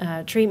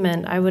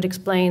treatment, I would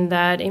explain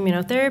that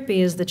immunotherapy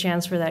is the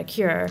chance for that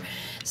cure.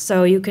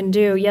 So you can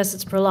do, yes,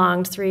 it's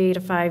prolonged 3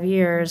 to 5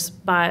 years,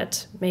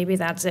 but maybe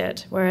that's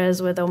it.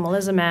 Whereas with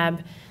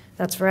omalizumab,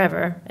 that's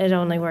forever. It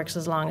only works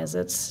as long as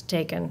it's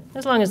taken,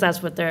 as long as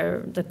that's what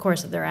the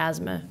course of their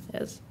asthma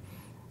is.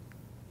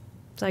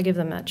 So I give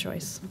them that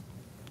choice.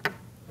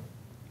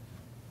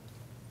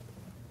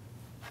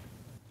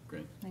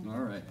 Great. All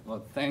right.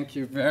 Well, thank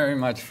you very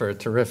much for a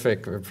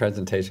terrific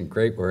presentation.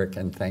 Great work,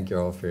 and thank you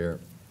all for your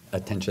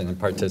attention and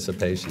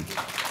participation.